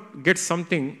 why not get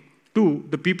something to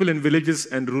the people in villages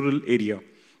and rural area,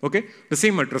 okay? The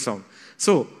same ultrasound.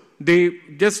 So they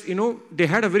just, they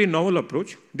had a very novel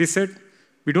approach. They said,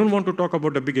 we don't want to talk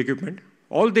about the big equipment.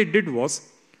 All they did was,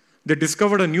 they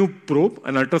discovered a new probe,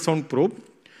 an ultrasound probe,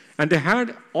 and they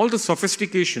had all the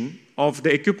sophistication of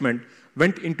the equipment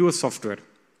went into a software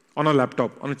on a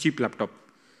laptop, on a cheap laptop.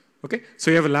 Okay?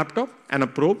 So you have a laptop and a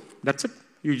probe, that's it.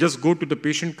 You just go to the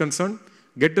patient concerned,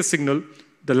 get the signal,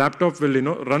 the laptop will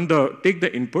take the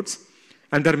inputs,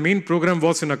 and their main program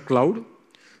was in a cloud.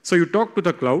 So you talk to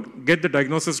the cloud, get the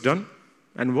diagnosis done,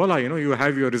 and voila, you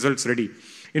have your results ready.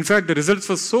 In fact, the results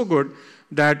were so good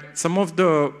that some of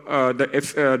the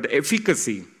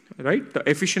efficacy, right, the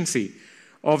efficiency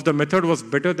of the method was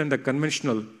better than the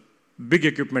conventional big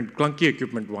equipment, clunky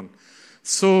equipment one.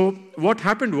 So what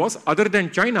happened was, other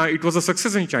than China, it was a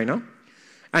success in China,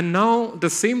 and now the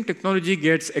same technology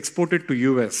gets exported to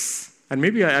US, and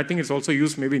maybe I think it's also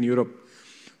used maybe in Europe.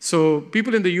 So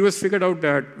people in the US figured out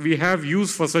that we have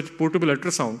use for such portable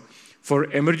ultrasound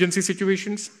for emergency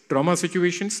situations, trauma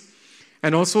situations,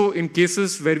 and also in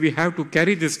cases where we have to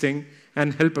carry this thing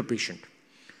and help a patient.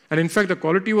 And in fact, the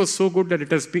quality was so good that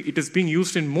it is being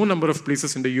used in more number of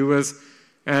places in the US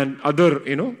and other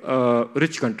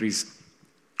rich countries.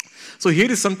 So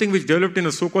here is something which developed in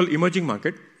a so-called emerging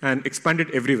market and expanded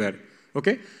everywhere.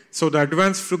 Okay? So the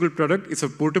advanced Frugal product is a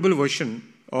portable version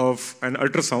of an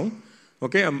ultrasound,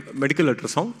 okay, a medical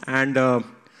ultrasound. And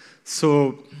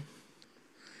so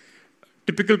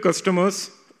typical customers,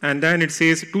 and then it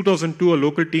says 2002, a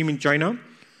local team in China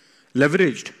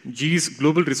leveraged GE's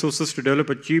global resources to develop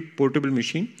a cheap portable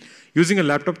machine using a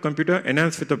laptop computer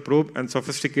enhanced with a probe and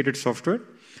sophisticated software.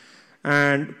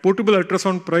 And portable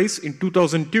ultrasound price in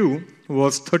 2002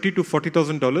 was $30,000 to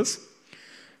 $40,000,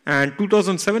 and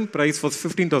 2007 price was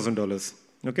 $15,000.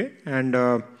 Okay, and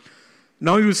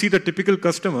now you see the typical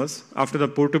customers after the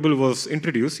portable was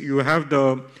introduced. You have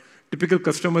the typical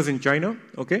customers in China.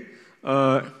 Okay,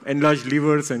 enlarged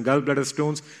livers and gallbladder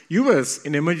stones. US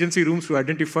in emergency rooms to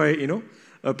identify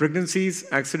pregnancies,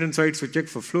 accident sites to check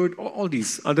for fluid. All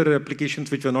these other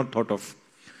applications which were not thought of.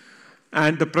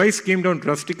 And the price came down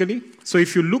drastically. So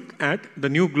if you look at the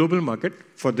new global market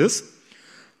for this,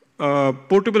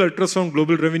 portable ultrasound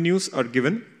global revenues are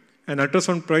given. An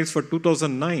ultrasound price for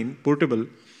 2009 portable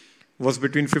was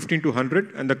between $15,000 to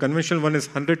 $100,000, and the conventional one is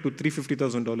 $100,000 to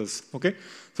 $350,000. Okay,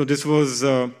 so this was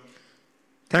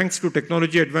thanks to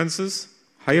technology advances.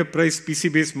 Higher priced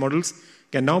PC-based models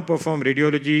can now perform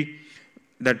radiology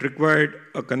that required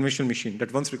a conventional machine.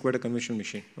 That once required a conventional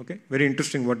machine. Okay, very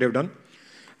interesting what they've done.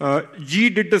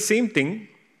 GE did the same thing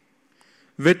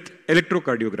with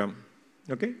electrocardiogram,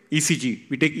 okay? ECG.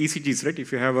 We take ECGs, right?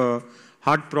 If you have a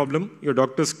heart problem, your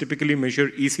doctors typically measure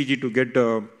ECG to get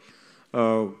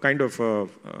kind of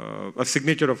a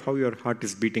signature of how your heart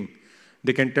is beating.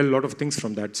 They can tell a lot of things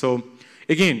from that. So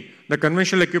again, the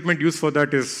conventional equipment used for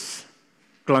that is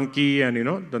clunky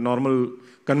and the normal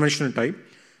conventional type.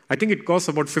 I think it costs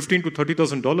about $15,000 to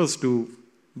 $30,000 to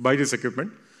buy this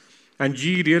equipment. And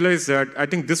GE realized that, I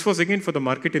think this was again for the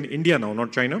market in India now,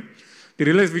 not China. They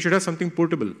realized we should have something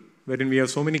portable, wherein we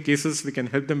have so many cases, we can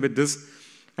help them with this.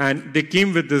 And they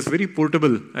came with this very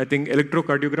portable, I think,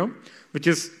 electrocardiogram, which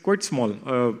is quite small,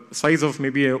 size of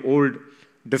maybe an old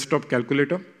desktop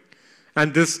calculator.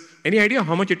 And this, any idea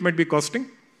how much it might be costing?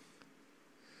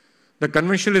 The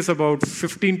conventional is about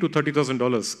 $15,000 to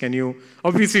 $30,000. Can you,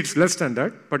 obviously it's less than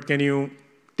that, but can you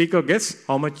take a guess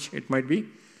how much it might be?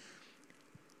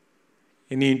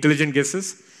 Any intelligent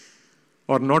guesses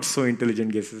or not so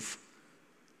intelligent guesses?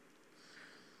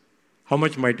 How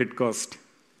much might it cost?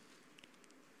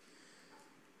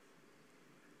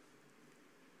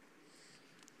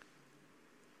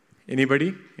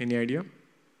 Anybody? Any idea?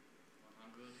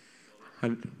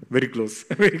 Very close,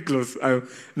 very close.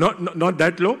 Not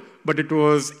that low, but it's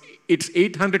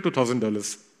 $800 to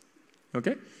 $1,000.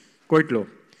 Okay, quite low.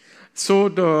 So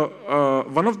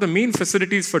one of the main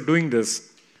facilities for doing this,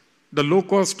 the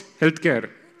low-cost healthcare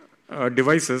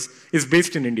devices, is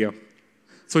based in India.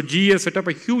 So GE has set up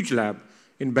a huge lab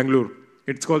in Bangalore.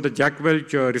 It's called the Jack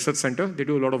Welch Research Center. They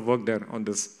do a lot of work there on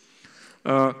this.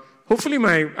 Hopefully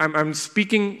I'm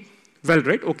speaking well,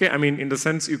 right? Okay, I mean, in the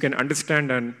sense you can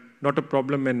understand and not a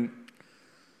problem in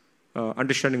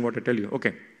understanding what I tell you.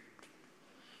 Okay.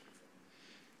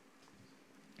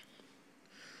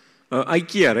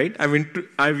 IKEA, right?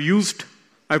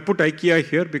 I put IKEA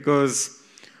here because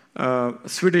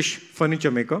Swedish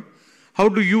furniture maker. How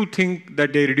do you think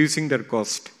that they're reducing their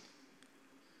cost?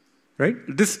 Right?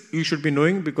 This you should be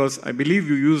knowing because I believe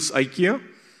you use IKEA,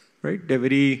 right? They're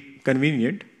very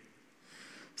convenient.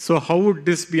 So how would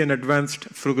this be an advanced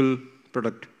frugal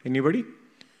product? Anybody?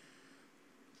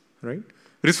 Right?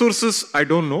 Resources, I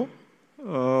don't know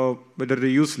whether they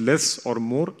use less or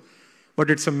more, but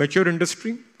it's a mature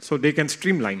industry, so they can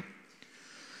streamline.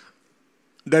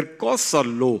 Their costs are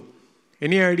low.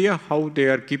 Any idea how they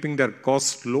are keeping their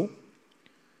costs low?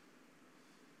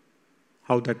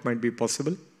 How that might be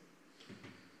possible?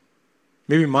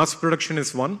 Maybe mass production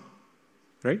is one,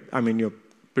 right? I mean, you're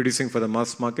producing for the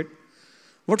mass market.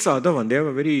 What's the other one? They have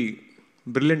a very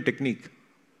brilliant technique.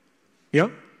 Yeah?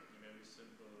 Very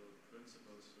simple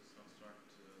principles to construct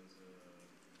the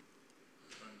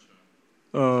furniture.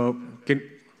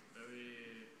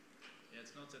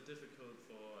 It's not that difficult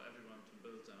for everyone to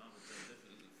build them up. It's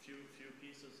a few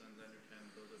pieces and then you can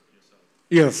build it yourself.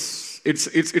 Yes,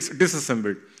 it's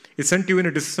disassembled. It's sent to you in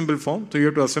a disassembled form, so you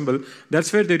have to assemble.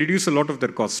 That's where they reduce a lot of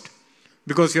their cost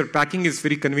because your packing is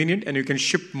very convenient and you can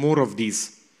ship more of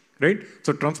these, right?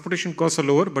 So transportation costs are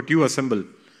lower, but you assemble.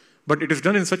 But it is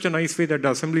done in such a nice way that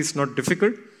the assembly is not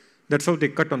difficult. That's how they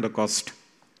cut on the cost.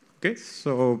 Okay,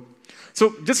 so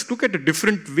just look at the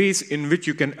different ways in which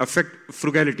you can affect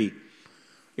frugality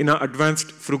in an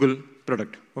advanced frugal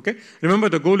product. Okay, remember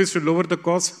the goal is to lower the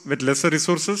cost with lesser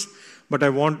resources, but I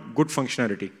want good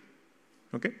functionality.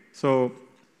 Okay, so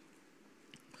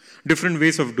different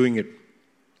ways of doing it.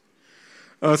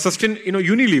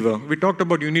 Unilever. We talked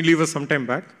about Unilever some time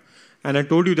back, and I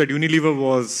told you that Unilever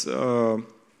was.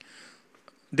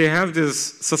 They have this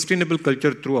sustainable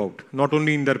culture throughout, not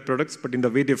only in their products, but in the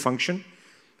way they function.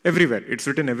 Everywhere. It's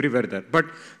written everywhere there. But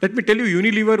let me tell you,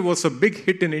 Unilever was a big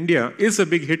hit in India, is a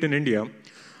big hit in India,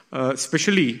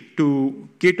 especially to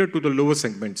cater to the lower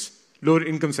segments, lower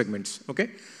income segments.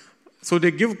 Okay? So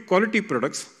they give quality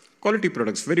products,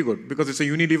 very good, because it's a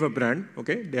Unilever brand.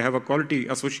 Okay? They have a quality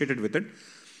associated with it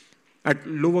at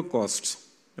lower costs.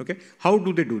 Okay? How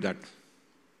do they do that?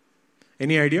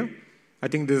 Any idea? I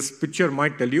think this picture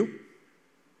might tell you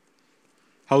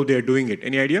how they are doing it.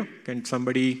 Any idea? Can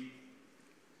somebody...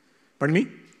 Pardon me?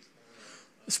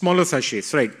 Smaller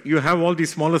sachets, right. You have all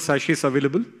these smaller sachets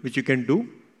available, which you can do.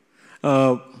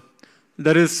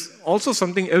 There is also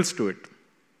something else to it,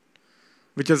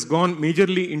 which has gone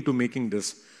majorly into making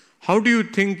this. How do you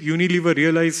think Unilever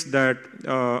realized that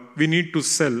we need to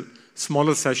sell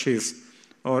smaller sachets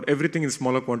or everything in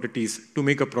smaller quantities to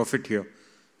make a profit here?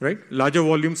 Right? Larger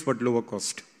volumes but lower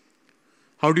cost.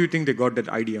 How do you think they got that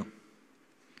idea?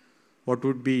 What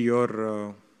would be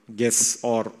your guess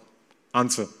or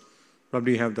answer?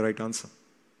 Probably you have the right answer.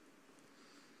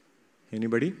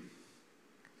 Anybody?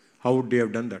 How would they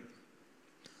have done that?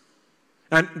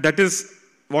 And that is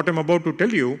what I'm about to tell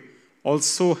you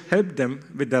also helped them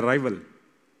with their rival.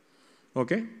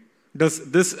 Okay? Does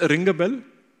this ring a bell?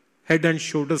 Head and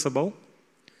Shoulders above?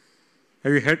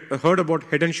 Have you heard about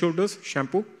Head and Shoulders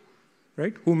shampoo?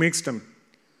 Right? Who makes them?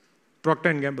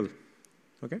 Procter & Gamble.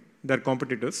 Okay? They're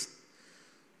competitors.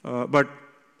 But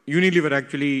Unilever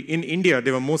actually, in India,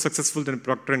 they were more successful than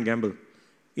Procter & Gamble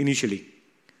initially.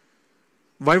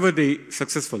 Why were they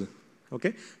successful?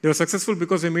 Okay? They were successful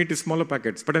because they made smaller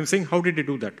packets. But I'm saying, how did they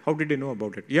do that? How did they know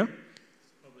about it? Yeah?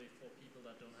 Probably for people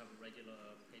that don't have a regular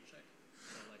paycheck.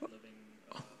 They're like living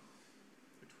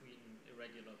between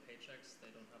irregular paychecks.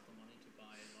 They don't have the money to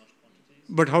buy large quantities.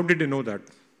 But how did they know that?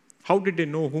 How did they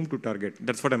know whom to target?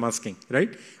 That's what I'm asking,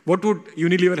 right? What would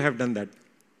Unilever have done that?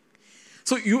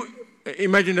 So you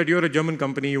imagine that you're a German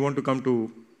company, you want to come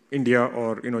to India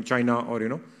or China or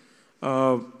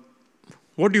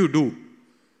what do you do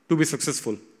to be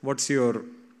successful?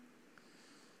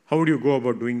 How would you go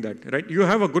about doing that, right? You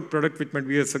have a good product which might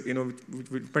be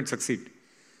which might succeed.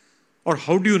 Or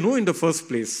how do you know in the first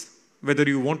place whether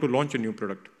you want to launch a new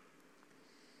product?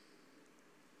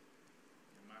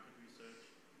 Market research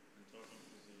and talking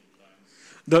to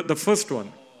the clients. The first one.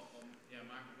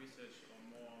 Market research or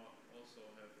more also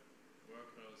have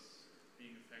workers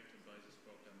being affected by this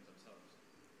problem themselves.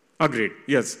 Agreed,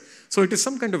 yes. So it is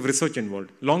some kind of research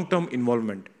involved, long-term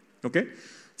involvement, okay?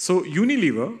 So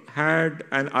Unilever had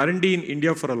an R&D in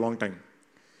India for a long time.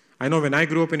 I know when I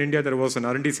grew up in India, there was an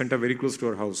R&D center very close to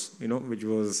our house, which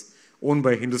was owned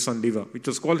by Hindustan Lever, which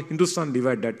was called Hindustan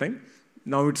Lever at that time.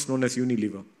 Now it's known as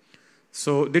Unilever.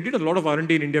 So they did a lot of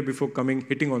R&D in India before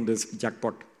hitting on this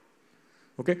jackpot.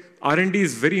 Okay, R&D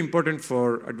is very important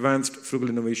for advanced frugal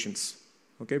innovations.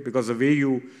 Okay, because the way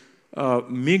you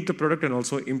make the product and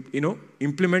also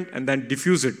implement and then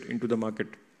diffuse it into the market.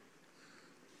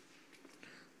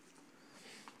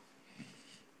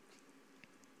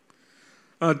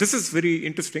 This is very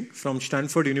interesting from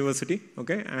Stanford University,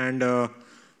 okay, and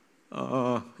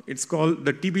it's called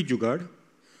the TB Jugaad.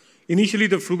 Initially,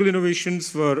 the Frugal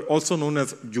Innovations were also known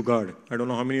as Jugaad. I don't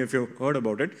know how many of you have heard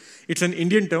about it. It's an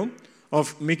Indian term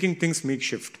of making things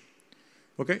makeshift.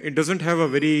 Okay, it doesn't have a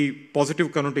very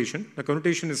positive connotation. The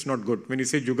connotation is not good. When you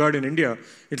say Jugaad in India,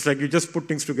 it's like you just put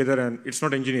things together and it's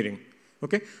not engineering.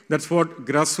 Okay, that's what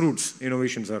grassroots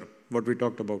innovations are, what we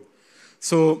talked about.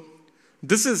 So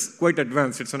this is quite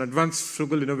advanced. It's an advanced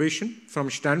frugal innovation from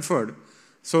Stanford.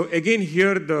 So again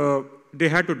here, they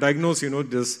had to diagnose,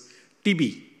 this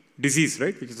TB disease,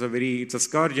 right? Which is it's a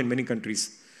scourge in many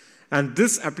countries. And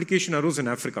this application arose in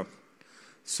Africa.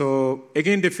 So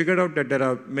again, they figured out that there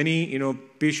are many,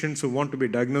 patients who want to be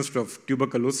diagnosed of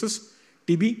tuberculosis,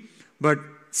 TB, but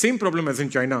same problem as in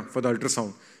China for the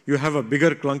ultrasound. You have a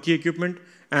bigger clunky equipment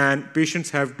and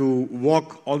patients have to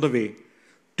walk all the way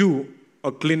to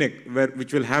a clinic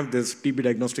which will have this TB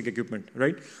diagnostic equipment,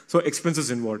 right? So expenses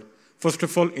involved. First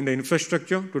of all, in the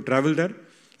infrastructure to travel there,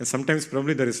 and sometimes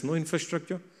probably there is no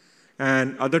infrastructure,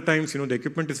 and other times, the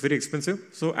equipment is very expensive.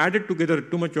 So added together,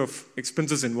 too much of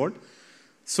expenses involved.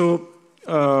 So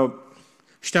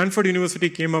Stanford University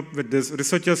came up with this,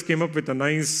 researchers came up with a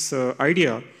nice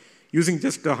idea using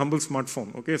just a humble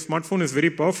smartphone. Okay, a smartphone is very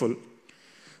powerful.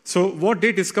 So what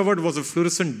they discovered was a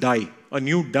fluorescent dye, a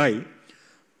new dye.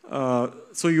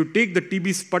 So you take the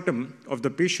TB sputum of the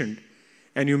patient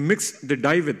and you mix the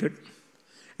dye with it.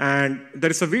 And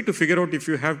there is a way to figure out if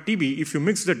you have TB. If you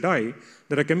mix the dye,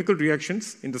 there are chemical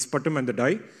reactions in the sputum and the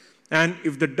dye. And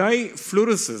if the dye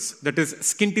fluoresces, that is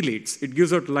scintillates, it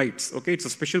gives out lights. Okay, it's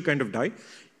a special kind of dye.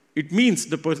 It means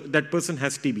that person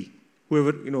has TB,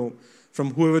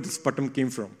 from whoever the sputum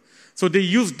came from. So they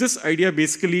used this idea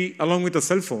basically along with a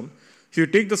cell phone. So you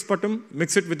take the sputum,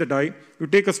 mix it with the dye, you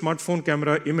take a smartphone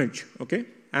camera image, okay,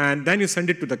 and then you send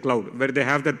it to the cloud where they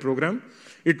have that program.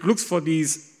 It looks for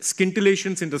these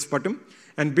scintillations in the sputum,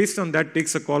 and based on that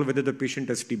takes a call whether the patient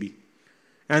has TB.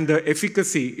 And the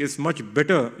efficacy is much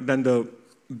better than the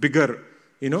bigger,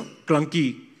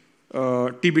 clunky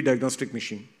TB diagnostic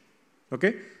machine.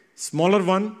 Okay, smaller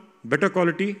one, better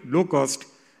quality, low cost,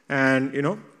 and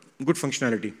good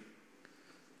functionality.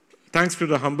 Thanks to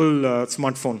the humble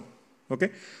smartphone. Okay,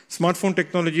 smartphone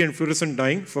technology and fluorescent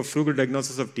dyeing for frugal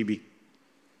diagnosis of TB.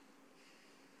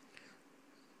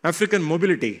 African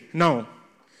mobility. Now,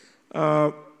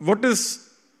 what is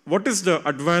the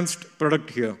advanced product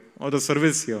here or the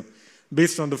service here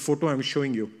based on the photo I'm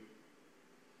showing you?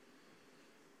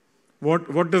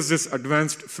 What does this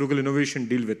advanced frugal innovation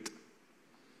deal with?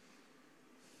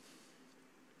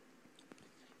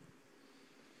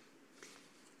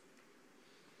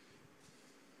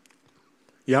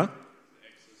 Yeah?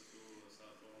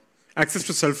 Access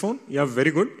to cell phone? Yeah,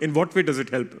 very good. In what way does it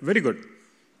help? Very good.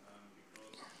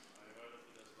 Because I heard of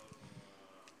it as well from,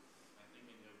 I think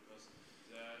India, because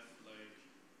they have like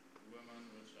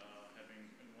women which are having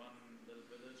in one little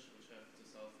village which have the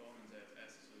cell phone and they have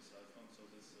access to the cell phone. So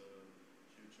this is a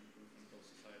huge improvement for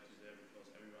society there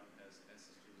because everyone has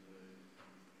access to the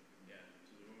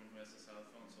woman who has a cell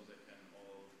phone, so they can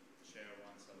all share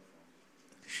one cell phone.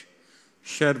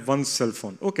 Share one cell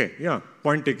phone. Okay, yeah,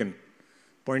 point taken.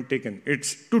 Point taken.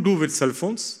 It's to do with cell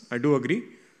phones. I do agree.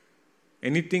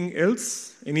 Anything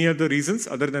else? Any other reasons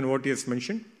other than what he has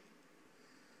mentioned?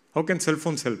 How can cell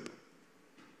phones help?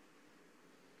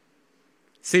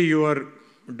 Say you are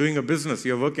doing a business,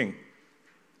 you are working.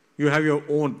 You have your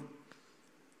own,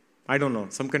 I don't know,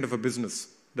 some kind of a business.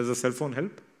 Does a cell phone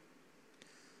help?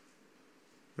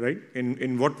 Right?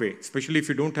 In what way? Especially if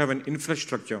you don't have an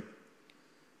infrastructure.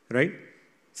 Right?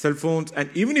 Cell phones, and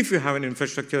even if you have an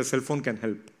infrastructure, a cell phone can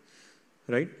help,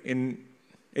 right? In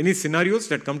any scenarios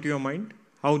that come to your mind,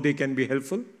 how they can be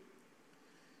helpful?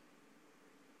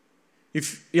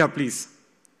 Yeah, please.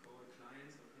 Call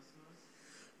clients or customers?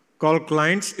 Call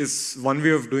clients is one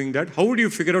way of doing that. How would you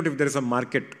figure out if there is a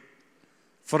market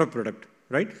for a product,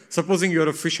 right? Supposing you're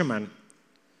a fisherman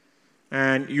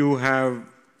and you have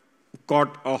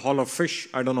caught a haul of fish,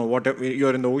 I don't know, whatever,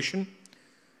 you're in the ocean,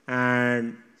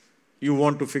 and you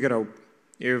want to figure out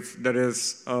if there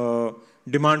is a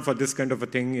demand for this kind of a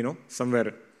thing,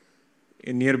 somewhere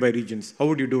in nearby regions. How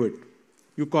would you do it?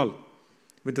 You call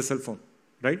with the cell phone,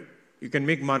 right? You can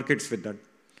make markets with that.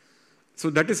 So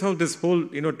that is how this whole,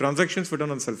 transactions were done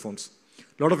on cell phones.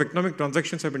 A lot of economic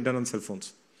transactions have been done on cell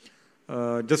phones.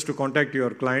 Just to contact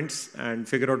your clients and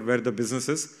figure out where the business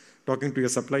is, talking to your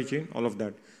supply chain, all of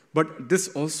that. But this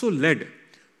also led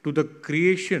to the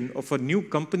creation of a new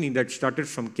company that started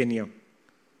from Kenya.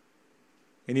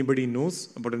 Anybody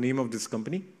knows about the name of this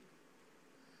company?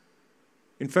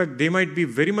 In fact, they might be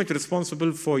very much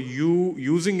responsible for you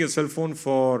using your cell phone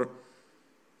for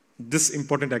this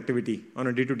important activity on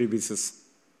a day-to-day basis.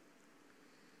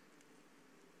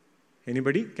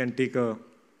 Anybody can take a...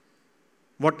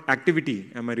 What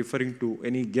activity am I referring to?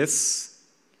 Any guess?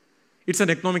 It's an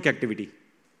economic activity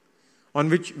on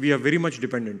which we are very much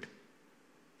dependent.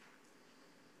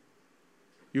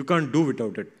 You can't do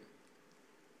without it.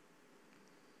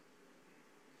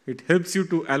 It helps you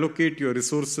to allocate your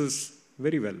resources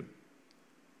very well,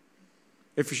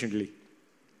 efficiently.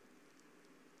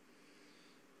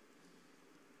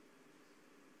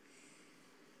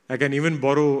 I can even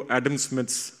borrow Adam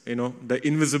Smith's, the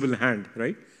invisible hand,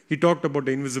 right? He talked about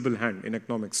the invisible hand in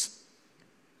economics,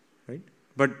 right?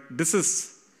 But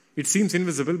it seems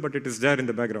invisible, but it is there in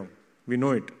the background. We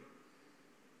know it.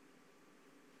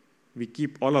 We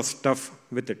keep all our stuff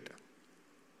with it.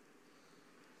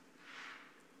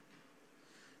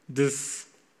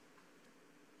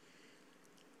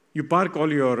 You park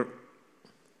all your,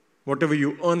 whatever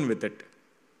you earn with it,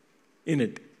 in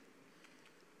it.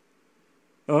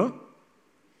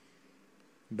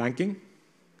 Banking,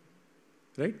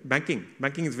 right?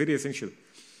 Banking is very essential.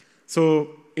 So,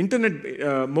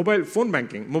 internet, mobile phone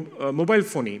banking, mobile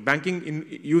phony,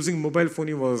 banking using mobile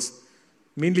phony was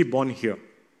mainly born here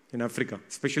in Africa,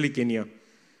 especially Kenya.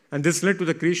 And this led to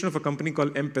the creation of a company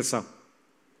called M-Pesa,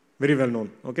 very well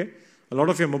known, okay? A lot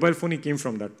of your mobile phony came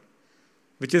from that,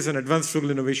 which is an advanced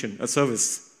frugal innovation, a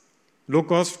service. Low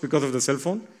cost because of the cell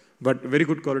phone, but very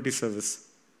good quality service.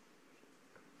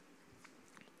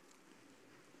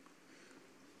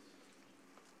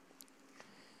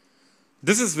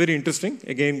 This is very interesting.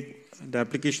 Again, the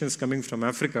application is coming from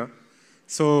Africa.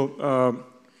 So,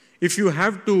 if you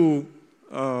have to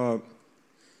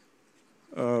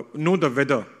know the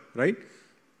weather, right?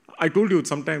 I told you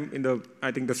sometime in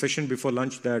the session before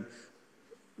lunch that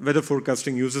weather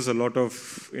forecasting uses a lot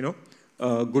of,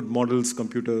 good models,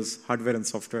 computers, hardware and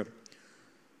software.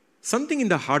 Something in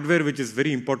the hardware which is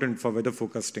very important for weather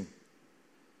forecasting.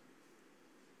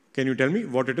 Can you tell me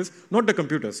what it is? Not the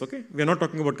computers, okay? We are not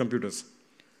talking about computers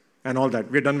and all that.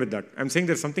 We are done with that. I'm saying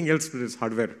there's something else to this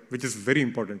hardware which is very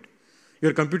important.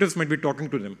 Your computers might be talking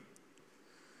to them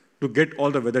to get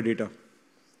all the weather data.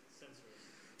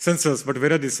 Sensors, but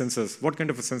where are these sensors? What kind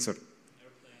of a sensor?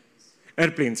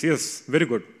 Airplanes, yes, very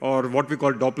good. Or what we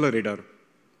call Doppler radar,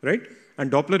 right?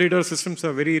 And Doppler radar systems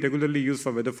are very regularly used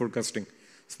for weather forecasting,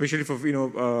 especially for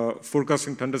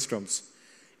forecasting thunderstorms.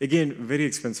 Again, very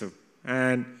expensive.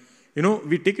 And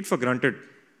we take it for granted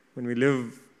when we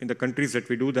live in the countries that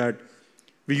we do that.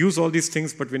 We use all these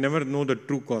things, but we never know the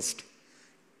true cost.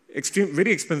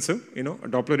 Very expensive, a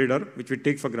Doppler radar, which we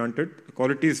take for granted. The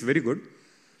quality is very good.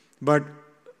 But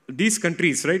these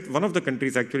countries, right, one of the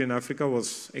countries actually in Africa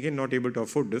was, again, not able to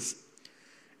afford this.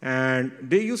 And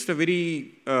they used a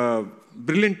very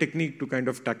brilliant technique to kind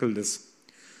of tackle this.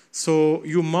 So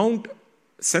you mount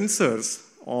sensors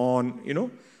on,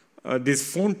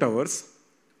 these phone towers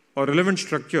or relevant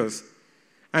structures,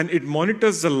 and it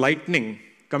monitors the lightning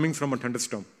coming from a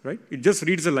thunderstorm, right? It just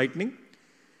reads the lightning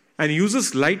and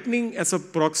uses lightning as a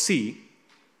proxy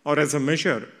or as a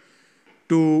measure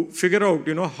to figure out,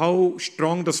 how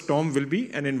strong the storm will be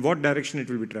and in what direction it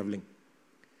will be traveling.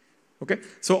 Okay?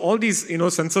 So all these,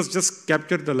 sensors just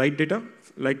capture the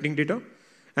lightning data,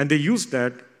 and they use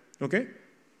that, okay,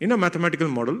 in a mathematical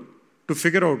model to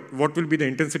figure out what will be the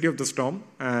intensity of the storm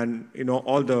and,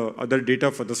 all the other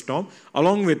data for the storm,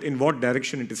 along with in what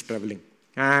direction it is traveling.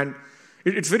 And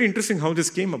it's very interesting how this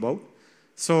came about.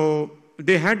 So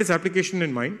they had this application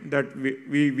in mind that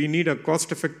we need a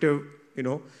cost-effective,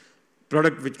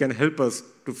 product which can help us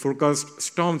to forecast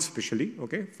storms especially,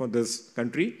 okay, for this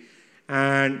country.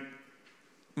 And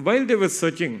while they were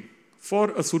searching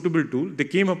for a suitable tool, they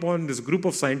came upon this group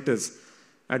of scientists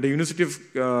at the University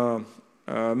of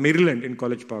Maryland in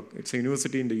College Park. It's a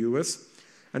university in the US.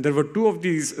 And there were two of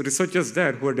these researchers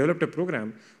there who had developed a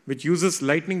program which uses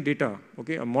lightning data,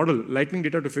 okay, a model, lightning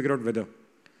data to figure out weather.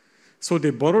 So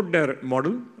they borrowed their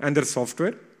model and their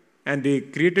software, and they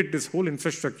created this whole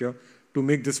infrastructure to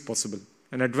make this possible.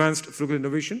 An advanced frugal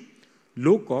innovation,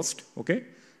 low cost, okay,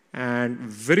 and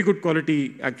very good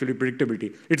quality, actually,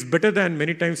 predictability. It's better than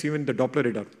many times even the Doppler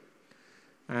radar.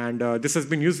 And this has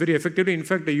been used very effectively. In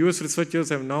fact, the US researchers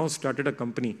have now started a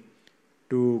company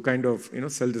to kind of,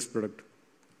 sell this product.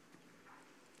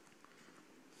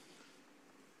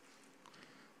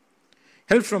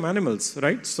 Help from animals,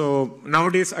 right? So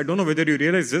nowadays, I don't know whether you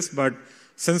realize this, but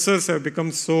sensors have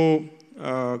become so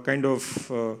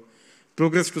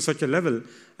progressed to such a level,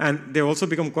 and they've also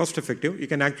become cost effective. You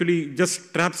can actually just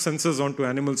strap sensors onto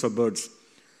animals or birds.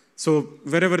 So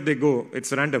wherever they go,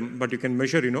 it's random, but you can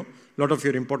measure, a lot of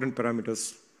your important parameters.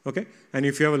 Okay? And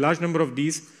if you have a large number of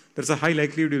these, there's a high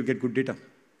likelihood you'll get good data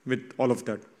with all of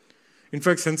that. In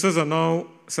fact,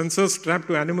 sensors strapped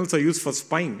to animals are used for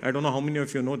spying. I don't know how many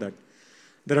of you know that.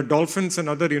 There are dolphins and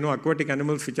other, aquatic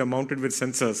animals which are mounted with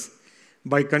sensors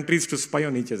by countries to spy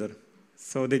on each other.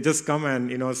 So they just come and,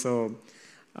 you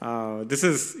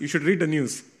should read the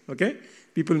news, okay?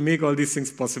 People make all these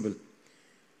things possible.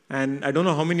 And I don't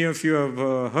know how many of you have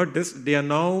heard this. They are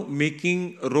now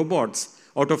making robots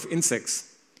out of insects.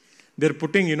 They're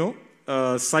putting,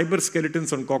 cyber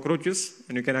skeletons on cockroaches,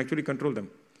 and you can actually control them,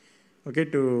 okay,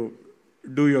 to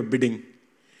do your bidding.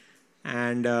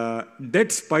 And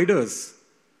dead spiders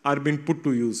are being put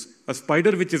to use. A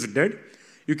spider which is dead,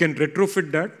 you can retrofit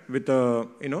that with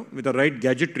with the right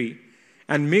gadgetry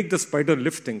and make the spider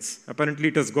lift things. Apparently,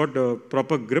 it has got a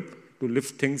proper grip to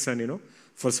lift things and,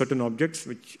 for certain objects,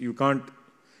 which you can't,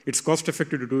 it's cost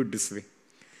effective to do it this way.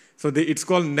 So it's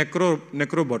called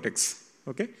necrobotics,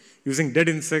 okay? Using dead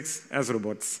insects as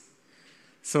robots.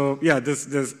 So yeah,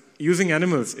 this using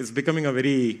animals is becoming a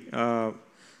very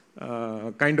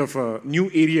kind of a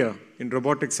new area in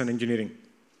robotics and engineering.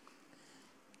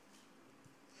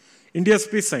 India's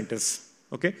space scientists,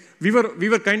 okay? We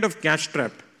were kind of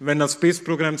cash-strapped when our space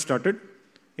program started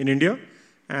in India,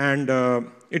 and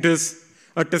it is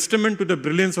a testament to the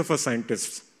brilliance of our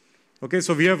scientists. Okay,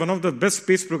 so we have one of the best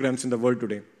space programs in the world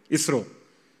today, ISRO.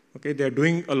 Okay, they are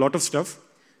doing a lot of stuff.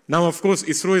 Now, of course,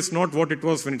 ISRO is not what it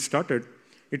was when it started.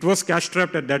 It was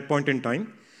cash-strapped at that point in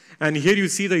time. And here you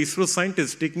see the ISRO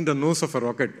scientists taking the nose of a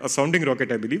rocket, a sounding rocket,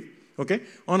 I believe, okay,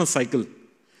 on a cycle.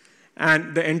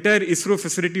 And the entire ISRO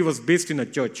facility was based in a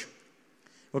church.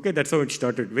 Okay, that's how it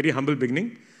started. Very humble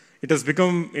beginning. It has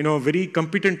become, very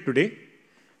competent today.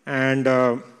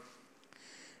 And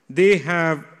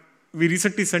we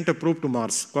recently sent a probe to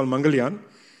Mars called Mangalyaan.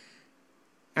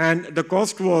 And the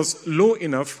cost was low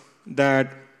enough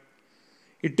that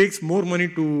it takes more money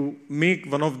to make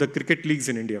one of the cricket leagues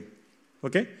in India.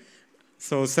 Okay?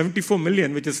 So 74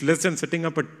 million, which is less than setting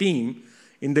up a team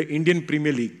in the Indian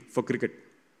Premier League for cricket.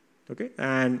 Okay?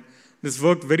 And this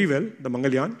worked very well, the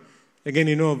Mangalyaan. Again,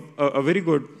 a very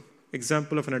good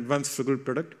example of an advanced frugal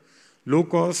product. Low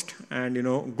cost and,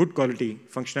 good quality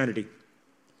functionality.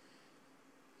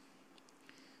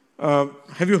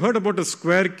 Have you heard about a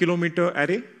square kilometer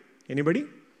array? Anybody?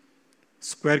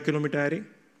 Square kilometer array?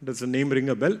 Does the name ring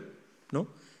a bell? No?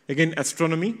 Again,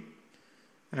 astronomy.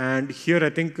 And here I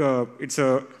think it's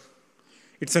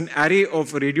an array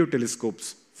of radio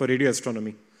telescopes for radio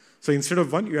astronomy. So instead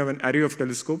of one, you have an array of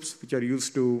telescopes which are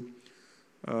used to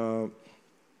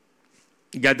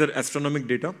gather astronomic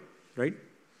data, right,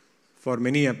 for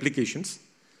many applications.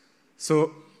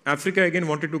 So Africa again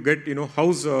wanted to get,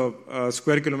 house a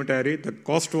square kilometer array. The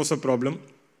cost was a problem.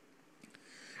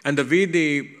 And the way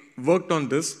they worked on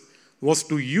this was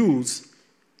to use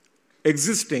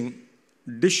existing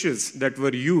dishes that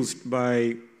were used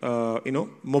by,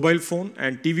 mobile phone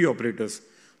and TV operators.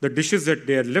 The dishes that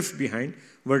they had left behind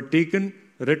were taken,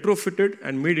 retrofitted,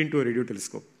 and made into a radio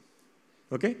telescope.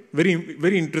 Okay? Very,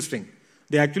 very interesting.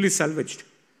 They actually salvaged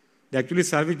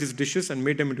these dishes and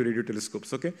made them into radio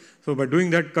telescopes. Okay? So by doing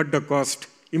that, cut the cost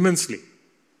immensely.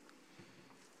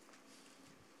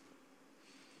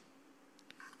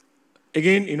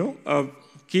 Again, a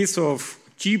case of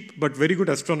cheap but very good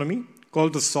astronomy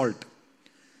called the SALT.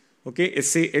 Okay,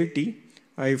 SALT.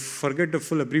 I forget the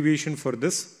full abbreviation for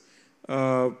this.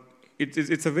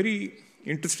 It's a very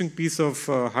interesting piece of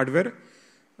hardware.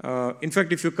 In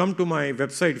fact, if you come to my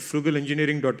website,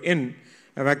 frugalengineering.in,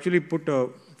 I've actually put a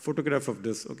photograph of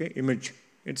this, okay, image.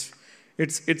 It's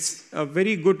a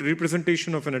very good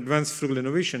representation of an advanced frugal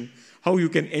innovation, how you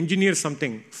can engineer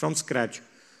something from scratch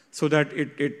so that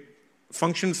it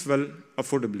functions well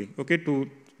affordably. Okay, to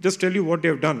just tell you what they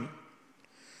have done.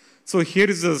 So here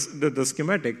is the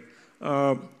schematic.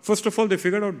 First of all, they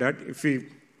figured out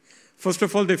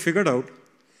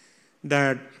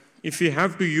that if we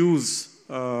have to use,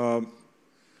 want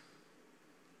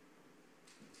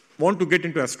to get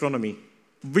into astronomy,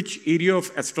 which area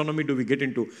of astronomy do we get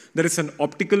into? There is an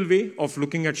optical way of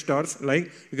looking at stars,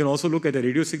 like you can also look at the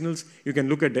radio signals, you can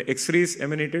look at the X-rays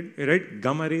emanated, right?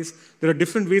 Gamma rays. There are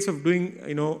different ways of doing,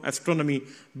 astronomy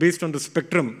based on the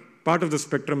spectrum, part of the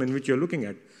spectrum in which you're looking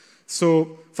at.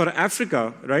 So for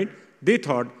Africa, right, they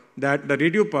thought that the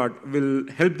radio part will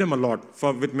help them a lot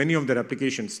with many of their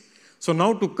applications. So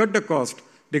now to cut the cost,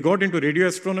 they got into radio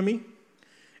astronomy.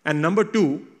 And number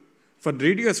two, for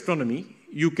radio astronomy,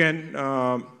 you can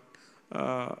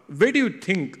where do you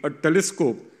think a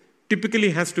telescope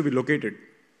typically has to be located?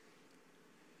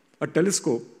 A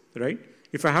telescope, right?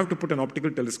 If I have to put an optical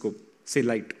telescope, say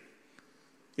light,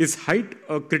 is height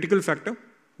a critical factor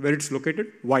where it's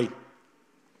located? Why?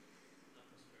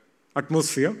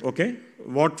 Atmosphere, okay.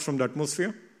 What from the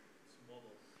atmosphere?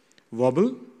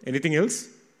 Wobble. Anything else?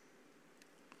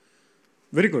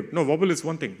 Very good. No, wobble is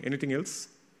one thing. Anything else?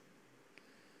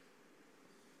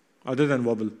 Other than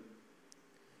wobble.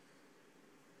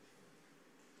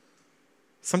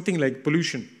 Something like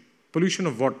pollution. Pollution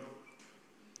of what?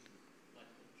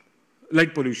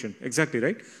 Light pollution. Exactly,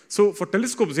 right? So for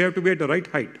telescopes, they have to be at the right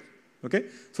height. Okay?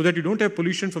 So that you don't have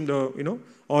pollution from the,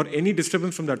 or any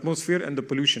disturbance from the atmosphere and the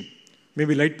pollution.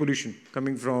 Maybe light pollution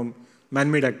coming from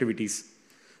man-made activities.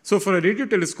 So for a radio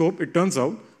telescope, it turns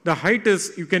out the height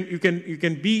is, you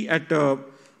can be at a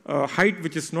height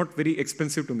which is not very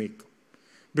expensive to make.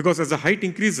 Because as the height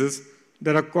increases,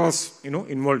 there are costs,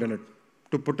 involved in it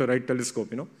to put a right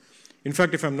telescope, In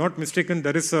fact, if I'm not mistaken,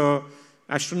 there is a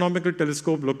astronomical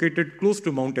telescope located close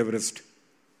to Mount Everest,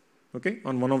 okay,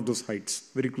 on one of those heights,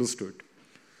 very close to it.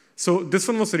 So this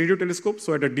one was a radio telescope,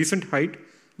 so at a decent height,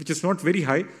 which is not very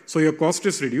high, so your cost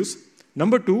is reduced.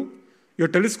 Number two, your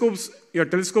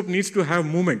telescope needs to have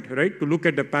movement, right, to look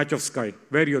at the patch of sky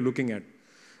where you're looking at.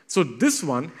 So this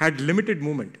one had limited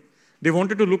movement. They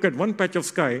wanted to look at one patch of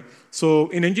sky. So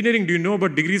in engineering, do you know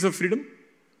about degrees of freedom,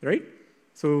 right?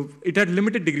 So it had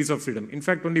limited degrees of freedom. In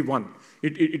fact, only one.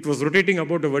 It was rotating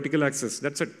about the vertical axis.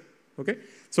 That's it. Okay?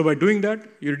 So by doing that,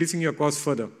 you're reducing your cost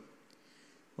further.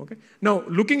 Okay? Now,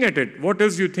 looking at it, what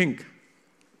else do you think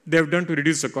they have done to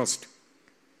reduce the cost?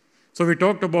 So we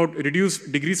talked about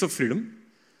reduced degrees of freedom,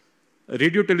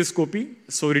 radio telescopy,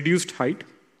 so reduced height,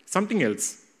 something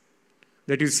else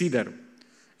that you see there.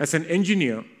 As an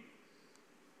engineer,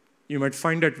 you might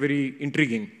find that very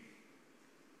intriguing.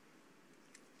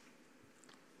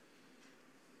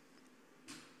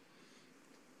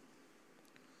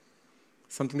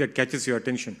 Something that catches your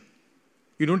attention.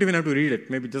 You don't even have to read it,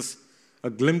 maybe just a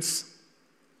glimpse.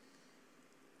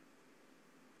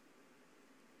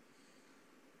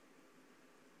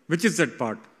 Which is that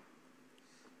part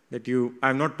that I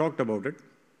have not talked about it.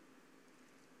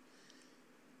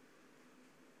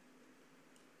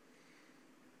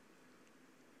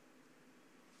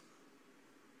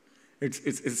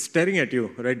 It's staring at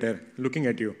you right there, looking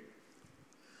at you.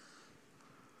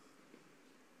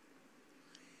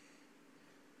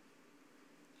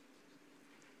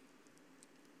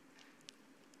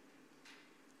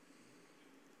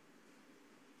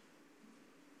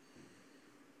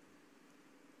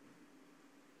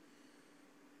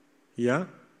 Yeah?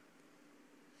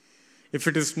 If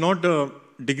it is not the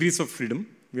degrees of freedom,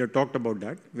 we have talked about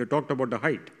that. We have talked about the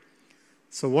height.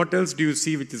 So what else do you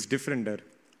see which is different there?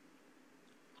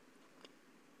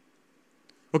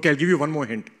 Okay, I'll give you one more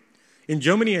hint. In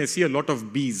Germany, I see a lot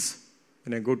of bees.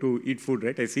 When I go to eat food,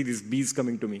 right, I see these bees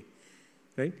coming to me,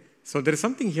 right? So there is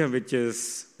something here which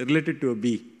is related to a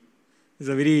bee. It's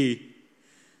a very,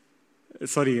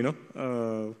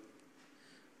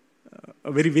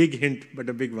 a very vague hint, but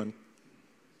a big one.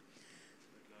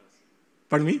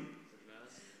 Pardon me?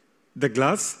 The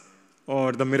glass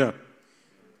or the mirror?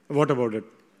 What about it?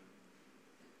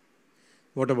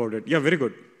 What about it? Yeah, very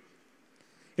good.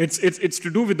 It's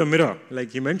to do with the mirror,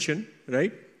 like you mentioned,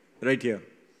 right? Right here.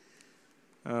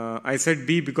 I said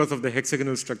B because of the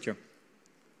hexagonal structure,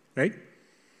 right?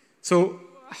 So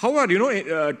how are,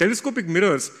 telescopic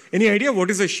mirrors, any idea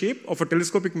what is the shape of a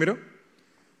telescopic mirror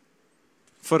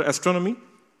for astronomy?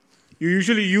 You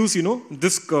usually use,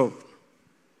 this curve.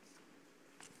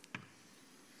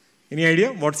 Any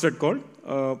idea what's that called?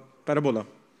 Parabola,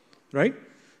 right?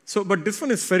 So, but this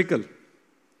one is spherical.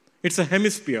 It's a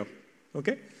hemisphere,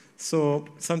 okay? So,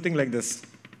 something like this.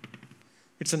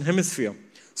 It's an hemisphere.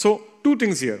 So, two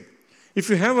things here. If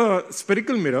you have a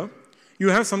spherical mirror, you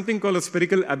have something called a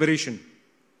spherical aberration,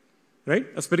 right?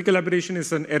 A spherical aberration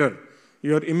is an error.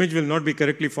 Your image will not be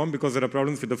correctly formed because there are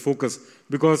problems with the focus,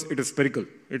 because it is spherical.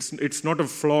 It's not a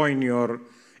flaw in your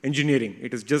engineering.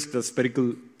 It is just the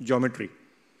spherical geometry.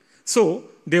 So,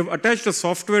 they've attached a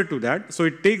software to that, so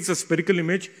it takes a spherical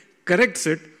image, corrects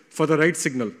it for the right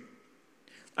signal.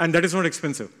 And that is not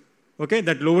expensive. Okay?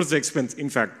 That lowers the expense, in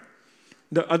fact.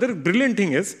 The other brilliant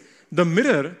thing is, the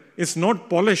mirror is not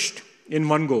polished in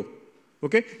one go.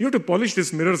 Okay? You have to polish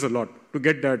these mirrors a lot to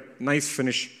get that nice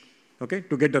finish. Okay?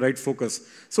 To get the right focus.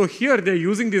 So here they're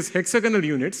using these hexagonal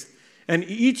units, and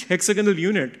each hexagonal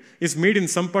unit is made in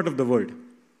some part of the world.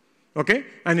 Okay?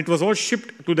 And it was all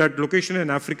shipped to that location in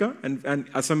Africa and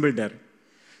assembled there.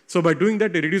 So by doing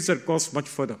that, they reduce their cost much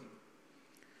further.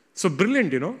 So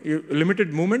brilliant,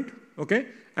 limited movement, okay,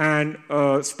 and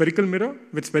a spherical mirror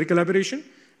with spherical aberration,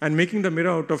 and making the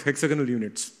mirror out of hexagonal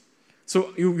units.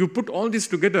 So you put all this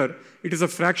together, it is a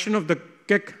fraction of the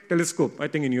Keck telescope, I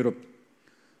think, in Europe.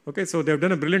 Okay, so they have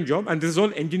done a brilliant job, and this is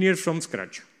all engineered from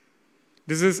scratch.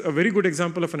 This is a very good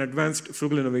example of an advanced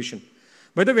frugal innovation.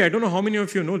 By the way, I don't know how many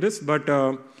of you know this, but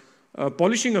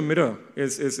polishing a mirror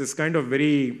is kind of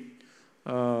very,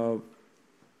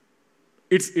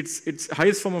 it's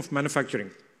highest form of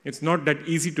manufacturing. It's not that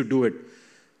easy to do it.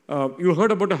 You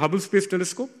heard about the Hubble Space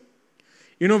Telescope?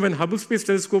 You know, when Hubble Space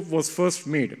Telescope was first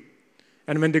made,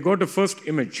 and when they got the first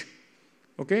image,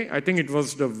 okay, I think it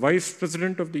was the vice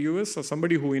president of the US or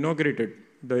somebody who inaugurated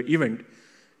the event,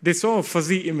 they saw a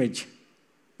fuzzy image,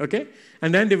 okay?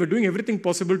 And then they were doing everything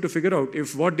possible to figure out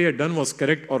if what they had done was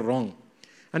correct or wrong.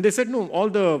 And they said, no, all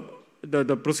the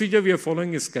procedure we are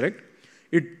following is correct.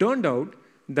 It turned out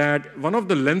that one of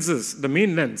the lenses, the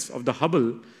main lens of the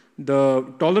Hubble, the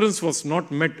tolerance was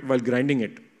not met while grinding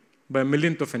it by a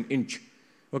millionth of an inch.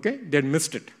 Okay, they had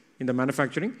missed it in the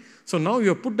manufacturing. So now you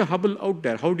have put the Hubble out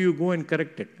there. How do you go and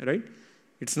correct it, right?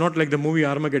 It's not like the movie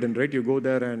Armageddon, right? You go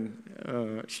there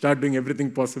and start doing everything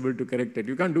possible to correct it.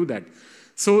 You can't do that.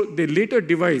 So they later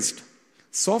devised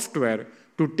software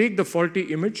to take the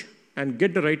faulty image and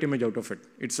get the right image out of it.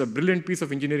 It's a brilliant piece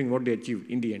of engineering what they achieved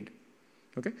in the end.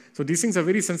 Okay, so these things are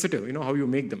very sensitive, you know, how you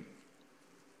make them.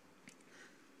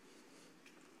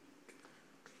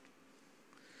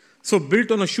 So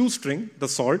built on a shoestring, the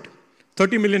SALT,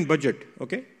 30 million budget,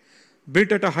 okay?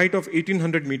 Built at a height of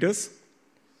 1800 meters,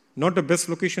 not the best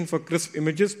location for crisp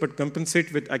images, but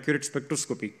compensate with accurate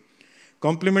spectroscopy.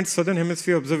 Complements Southern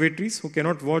Hemisphere observatories who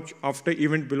cannot watch after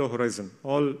event below horizon.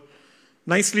 All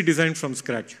nicely designed from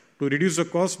scratch to reduce the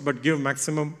cost, but give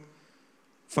maximum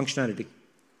functionality,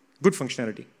 good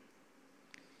functionality.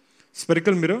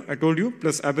 Spherical mirror, I told you,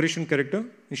 plus aberration corrector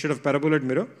instead of paraboloid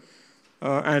mirror.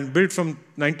 And built from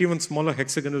 91 smaller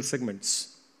hexagonal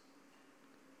segments.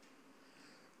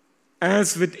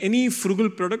 As with any frugal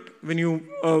product, when you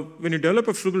develop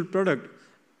a frugal product,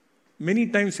 many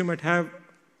times you might have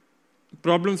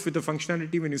problems with the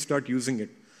functionality when you start using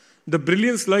it. The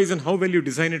brilliance lies in how well you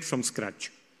design it from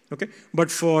scratch. Okay?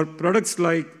 But for products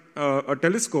like a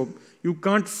telescope, you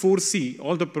can't foresee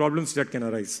all the problems that can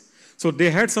arise. So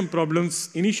they had some problems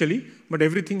initially, but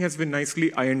everything has been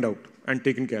nicely ironed out and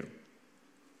taken care of.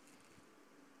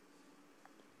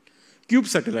 Cube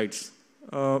satellites.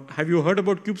 Have you heard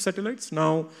about cube satellites?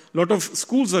 Now, a lot of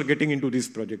schools are getting into these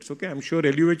projects. Okay, I'm sure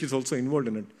LUH is also involved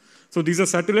in it. So these are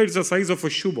satellites the size of a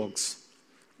shoebox.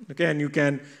 Okay, and you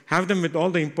can have them with all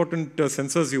the important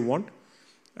sensors you want.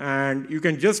 And you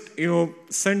can just,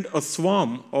 send a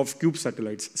swarm of cube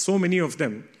satellites, so many of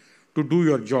them, to do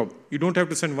your job. You don't have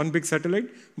to send one big satellite,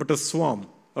 but a swarm,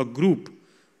 a group,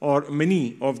 or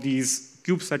many of these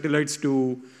cube satellites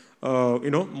to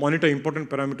monitor important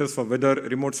parameters for weather,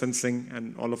 remote sensing,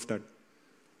 and all of that.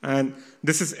 And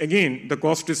this is, again, the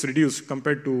cost is reduced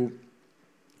compared to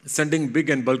sending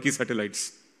big and bulky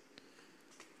satellites.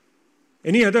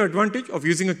 Any other advantage of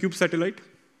using a cube satellite,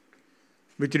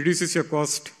 which reduces your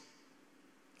cost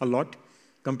a lot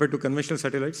compared to conventional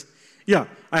satellites? Yeah,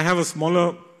 I have a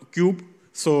smaller cube,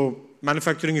 so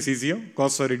manufacturing is easier,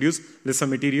 costs are reduced, lesser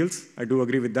materials, I do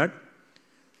agree with that.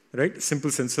 Right? Simple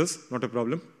sensors, not a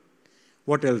problem.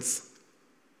 What else?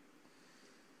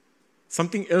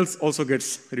 Something else also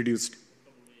gets reduced.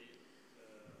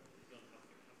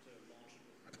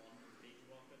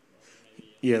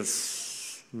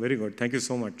 Yes, very good. Thank you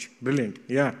so much. Brilliant.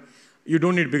 Yeah, you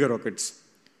don't need bigger rockets.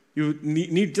 You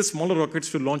need just smaller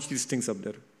rockets to launch these things up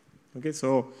there. Okay,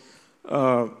 so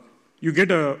you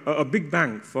get a big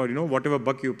bang for whatever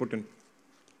buck you put in.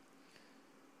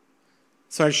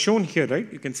 So as shown here, right?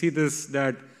 You can see this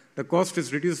that the cost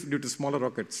is reduced due to smaller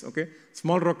rockets. Okay,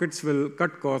 small rockets will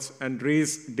cut costs and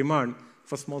raise demand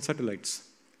for small satellites.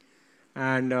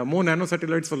 And more nano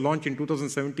satellites were launched in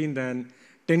 2017 than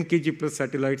 10 kg plus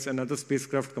satellites and other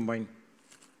spacecraft combined.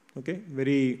 Okay,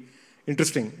 very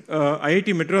interesting.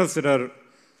 IIT Madras, there are a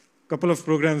couple of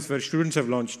programs where students have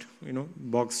launched,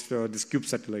 boxed these cube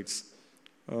satellites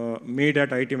made at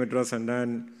IIT Madras and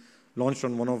then launched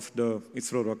on one of the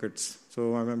ISRO rockets.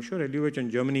 So I'm sure LUH and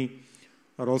Germany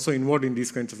are also involved in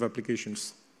these kinds of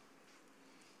applications.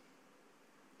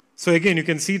 So again, you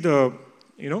can see the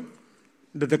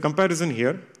comparison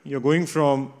here. You're going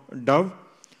from Dove,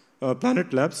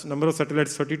 Planet Labs, number of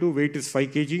satellites 32, weight is 5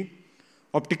 kg,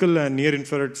 optical and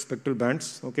near-infrared spectral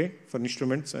bands, okay, for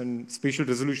instruments, and spatial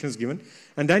resolution is given.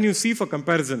 And then you see for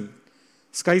comparison,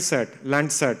 SkySat,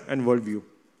 Landsat, and WorldView,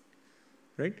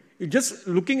 right? Just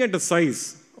looking at the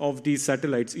size of these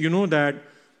satellites, you know that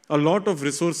a lot of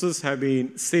resources have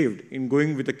been saved in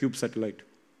going with a cube satellite.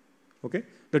 Okay?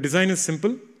 The design is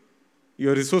simple,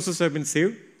 your resources have been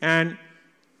saved, and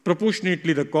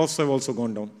proportionately the costs have also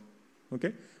gone down.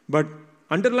 Okay? But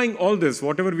underlying all this,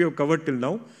 whatever we have covered till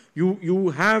now, you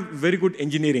have very good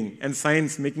engineering and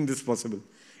science making this possible.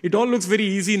 It all looks very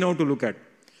easy now to look at.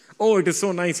 Oh, it is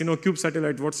so nice, cube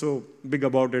satellite, what's so big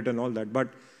about it and all that. But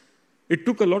it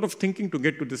took a lot of thinking to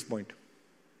get to this point.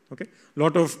 Okay? A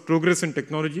lot of progress in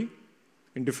technology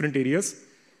in different areas,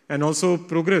 and also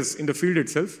progress in the field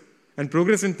itself, and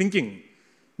progress in thinking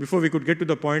before we could get to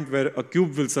the point where a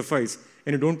cube will suffice,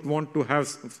 and you don't want to have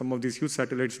some of these huge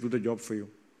satellites do the job for you.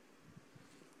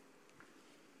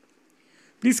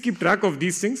 Please keep track of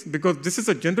these things, because this is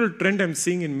a general trend I'm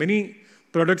seeing in many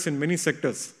products in many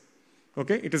sectors.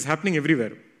 Okay? It is happening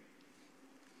everywhere.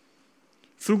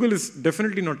 Frugal is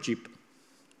definitely not cheap.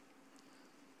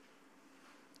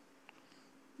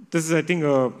 This is, I think,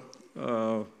 a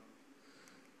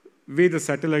way the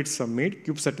satellites are made,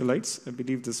 cube satellites. I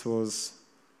believe this was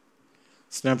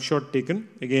snapshot taken.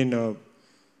 Again,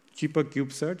 cheaper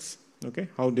CubeSats, okay,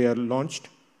 how they are launched.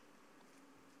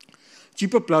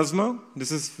 Cheaper plasma,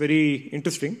 this is very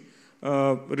interesting.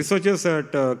 Researchers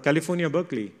at California,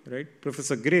 Berkeley, right,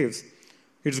 Professor Graves,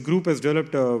 his group has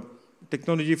developed a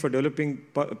technology for developing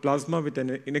plasma with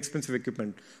an inexpensive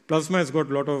equipment. Plasma has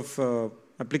got a lot of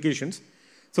applications.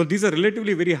 So these are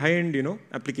relatively very high-end,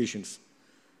 applications.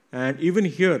 And even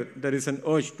here, there is an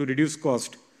urge to reduce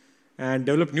cost and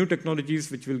develop new technologies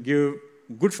which will give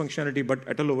good functionality but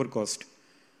at a lower cost.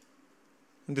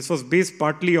 And this was based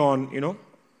partly on,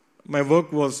 my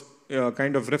work was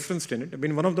kind of referenced in it. I've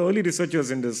been one of the early researchers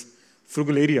in this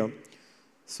frugal area.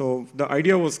 So the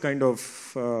idea was kind of,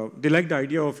 they liked the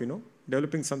idea of,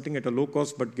 developing something at a low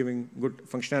cost but giving good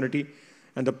functionality,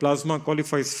 and the plasma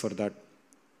qualifies for that.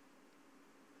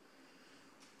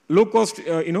 Low cost,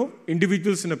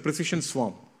 individuals in a precision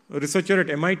swarm. A researcher at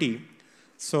MIT,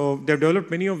 so they've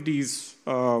developed many of these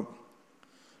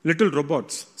little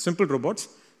robots, simple robots,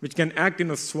 which can act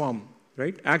in a swarm,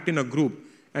 right? Act in a group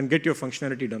and get your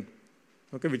functionality done,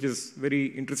 okay? Which is very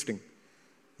interesting,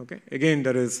 okay? Again,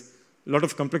 there is a lot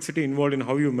of complexity involved in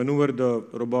how you maneuver the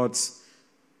robots,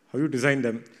 how you design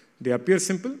them. They appear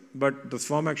simple, but the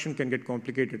swarm action can get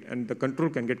complicated and the control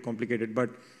can get complicated. But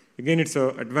again, it's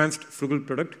an advanced frugal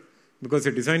product because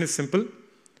the design is simple,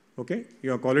 okay?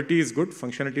 Your quality is good,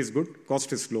 functionality is good,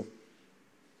 cost is low.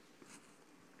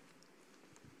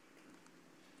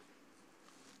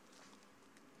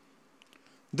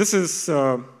 This is,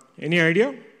 any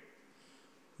idea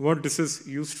what this is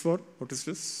used for? What is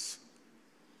this?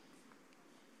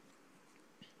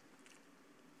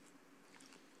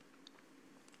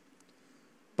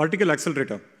 Particle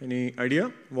accelerator. Any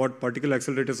idea what particle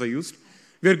accelerators are used?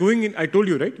 We are going in, I told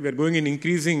you, right? We are going in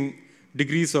increasing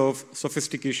degrees of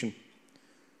sophistication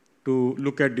to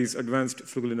look at these advanced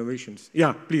frugal innovations.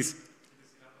 Yeah, please.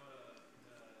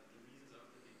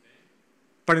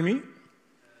 Pardon me?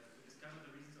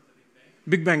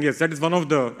 Big Bang, yes, that is one of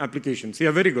the applications. Yeah,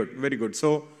 very good, very good.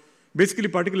 So basically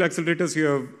particle accelerators, you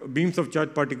have beams of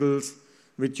charged particles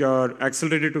which are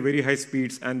accelerated to very high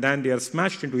speeds, and then they are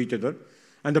smashed into each other.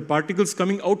 And the particles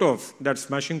coming out of that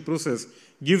smashing process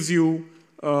gives you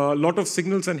a lot of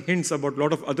signals and hints about a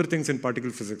lot of other things in particle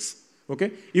physics.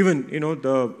 Okay? Even,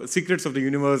 the secrets of the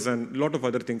universe and a lot of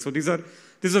other things. So this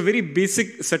is a very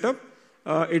basic setup.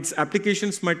 Its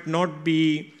applications might not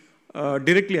be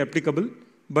directly applicable,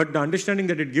 but the understanding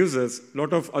that it gives us, a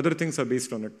lot of other things are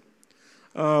based on it.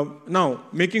 Now,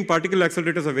 making particle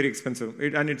accelerators are very expensive,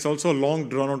 and it's also a long,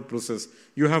 drawn-out process.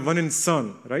 You have one in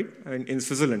CERN, right, in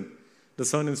Switzerland. The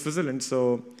CERN in Switzerland.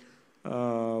 So,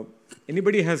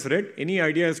 anybody has read any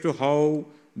idea as to how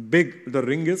big the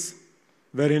ring is,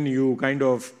 wherein you kind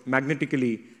of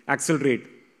magnetically accelerate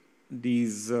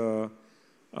these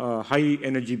high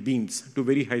energy beams to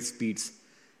very high speeds?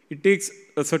 It takes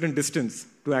a certain distance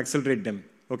to accelerate them,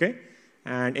 okay?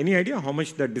 And any idea how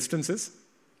much that distance is?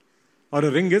 Or a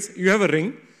ring is? You have a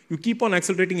ring, you keep on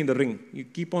accelerating in the ring, you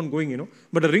keep on going,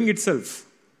 but the ring itself,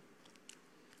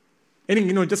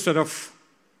 just a rough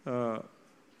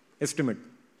estimate. 26?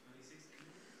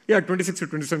 Yeah, 26 to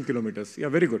 27 kilometers. Yeah,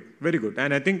 very good, very good.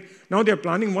 And I think now they are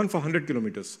planning one for 100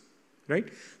 kilometers, right?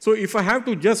 So if I have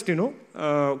to just,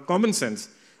 common sense,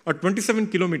 a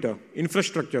 27-kilometer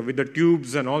infrastructure with the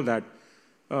tubes and all that,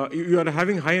 you are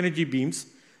having high energy beams,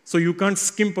 so you can't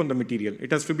skimp on the material.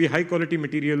 It has to be high quality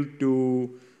material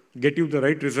to get you the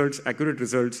right results, accurate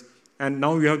results, and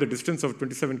now you have the distance of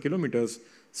 27 kilometers.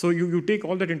 So you take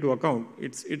all that into account.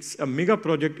 It's a mega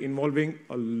project involving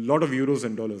a lot of euros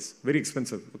and dollars. Very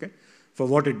expensive, okay, for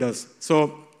what it does.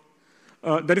 So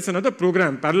there is another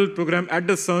program, parallel program at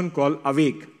the CERN called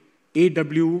Awake,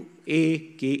 AWAKE.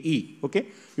 Okay,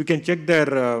 you can check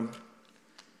their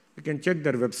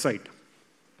website.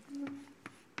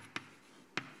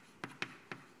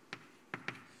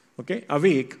 Okay,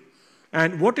 Awake,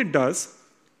 and what it does,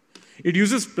 it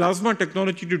uses plasma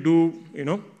technology to do,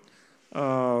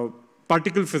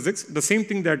 particle physics, the same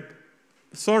thing that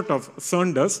sort of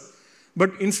CERN does,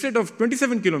 but instead of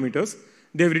 27 kilometers,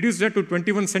 they have reduced that to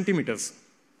 21 centimeters.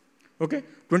 Okay,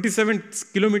 27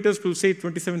 kilometers to say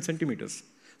 27 centimeters.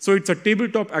 So it's a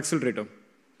tabletop accelerator,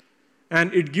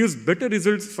 and it gives better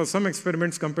results for some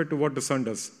experiments compared to what the CERN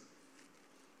does.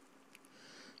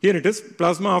 Here it is,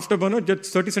 plasma afterburner,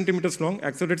 just 30 centimeters long,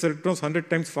 accelerates electrons 100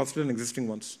 times faster than existing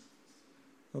ones.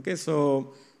 Okay,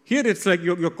 so here it's like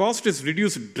your cost is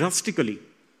reduced drastically.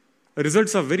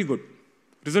 Results are very good.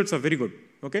 Results are very good.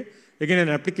 Okay, again, an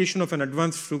application of an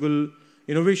advanced frugal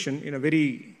innovation in a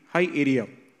very high area,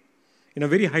 in a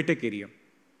very high-tech area.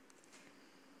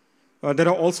 There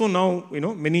are also now,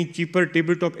 many cheaper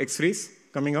tabletop X-rays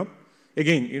coming up.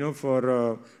 Again,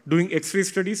 for doing X-ray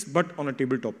studies, but on a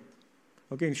tabletop.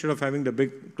 Okay, instead of having the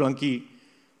big clunky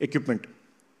equipment.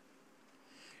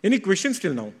 Any questions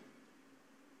till now?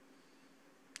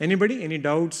 Anybody? Any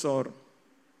doubts or?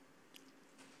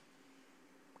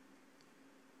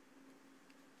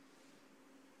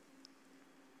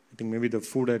 I think maybe the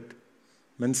food at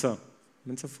Mensa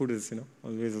food is,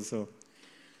 always also.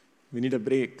 We need a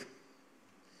break.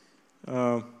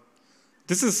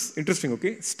 This is interesting.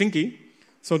 Okay, Stinky.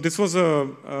 So this was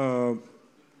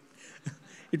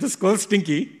it was called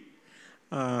Stinky.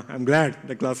 I'm glad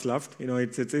the class laughed.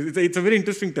 It's a very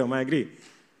interesting term. I agree.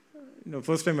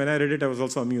 First time when I read it, I was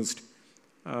also amused.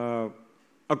 A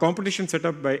competition set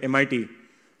up by MIT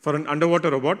for an underwater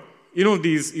robot.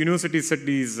 These universities set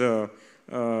these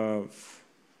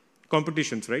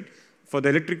competitions, right? For the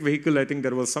electric vehicle, I think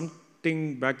there was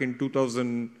something back in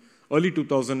 2000, early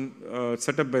 2000,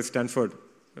 set up by Stanford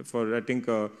for, I think,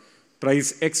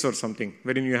 prize X or something,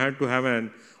 wherein you had to have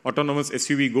an autonomous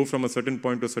SUV go from a certain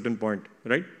point to a certain point,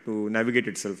 right, to navigate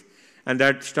itself. And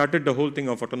that started the whole thing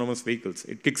of autonomous vehicles.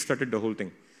 It kick-started the whole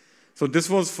thing. So this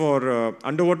was for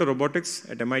underwater robotics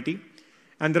at MIT.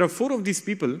 And there are 4 of these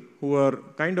people who are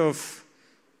kind of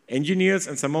engineers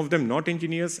and some of them not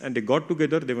engineers, and they got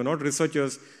together. They were not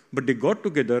researchers, but they got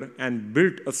together and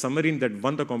built a submarine that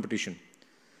won the competition.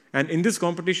 And in this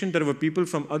competition, there were people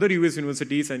from other US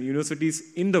universities and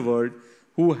universities in the world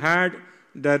who had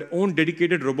their own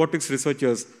dedicated robotics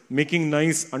researchers making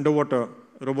nice underwater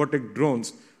robotic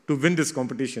drones to win this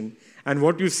competition. And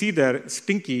what you see there,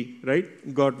 Stinky, right,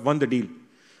 won the deal.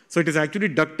 So it is actually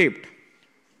duct taped.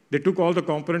 They took all the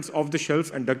components off the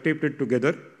shelf and duct taped it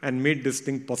together and made this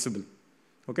thing possible.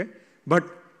 Okay? But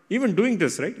even doing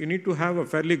this, right, you need to have a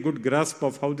fairly good grasp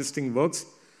of how this thing works,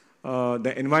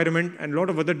 the environment, and a lot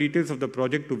of other details of the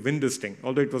project to win this thing,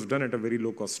 although it was done at a very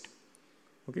low cost.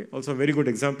 Okay? Also a very good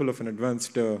example of an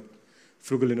advanced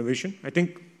frugal innovation. I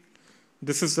think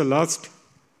this is the last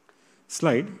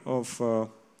slide of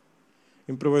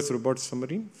improvised robot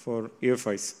submarine for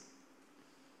AFIs.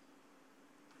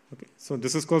 Okay, so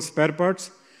this is called Spare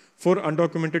Parts, 4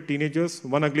 Undocumented Teenagers,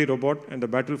 One Ugly Robot, and the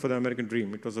Battle for the American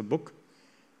Dream. It was a book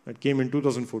that came in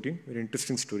 2014, very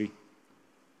interesting story.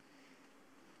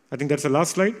 I think that's the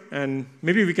last slide, and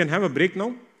maybe we can have a break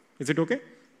now. Is it okay?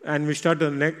 And we start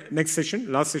the next session,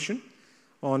 last session,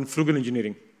 on frugal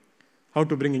engineering, how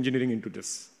to bring engineering into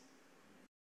this.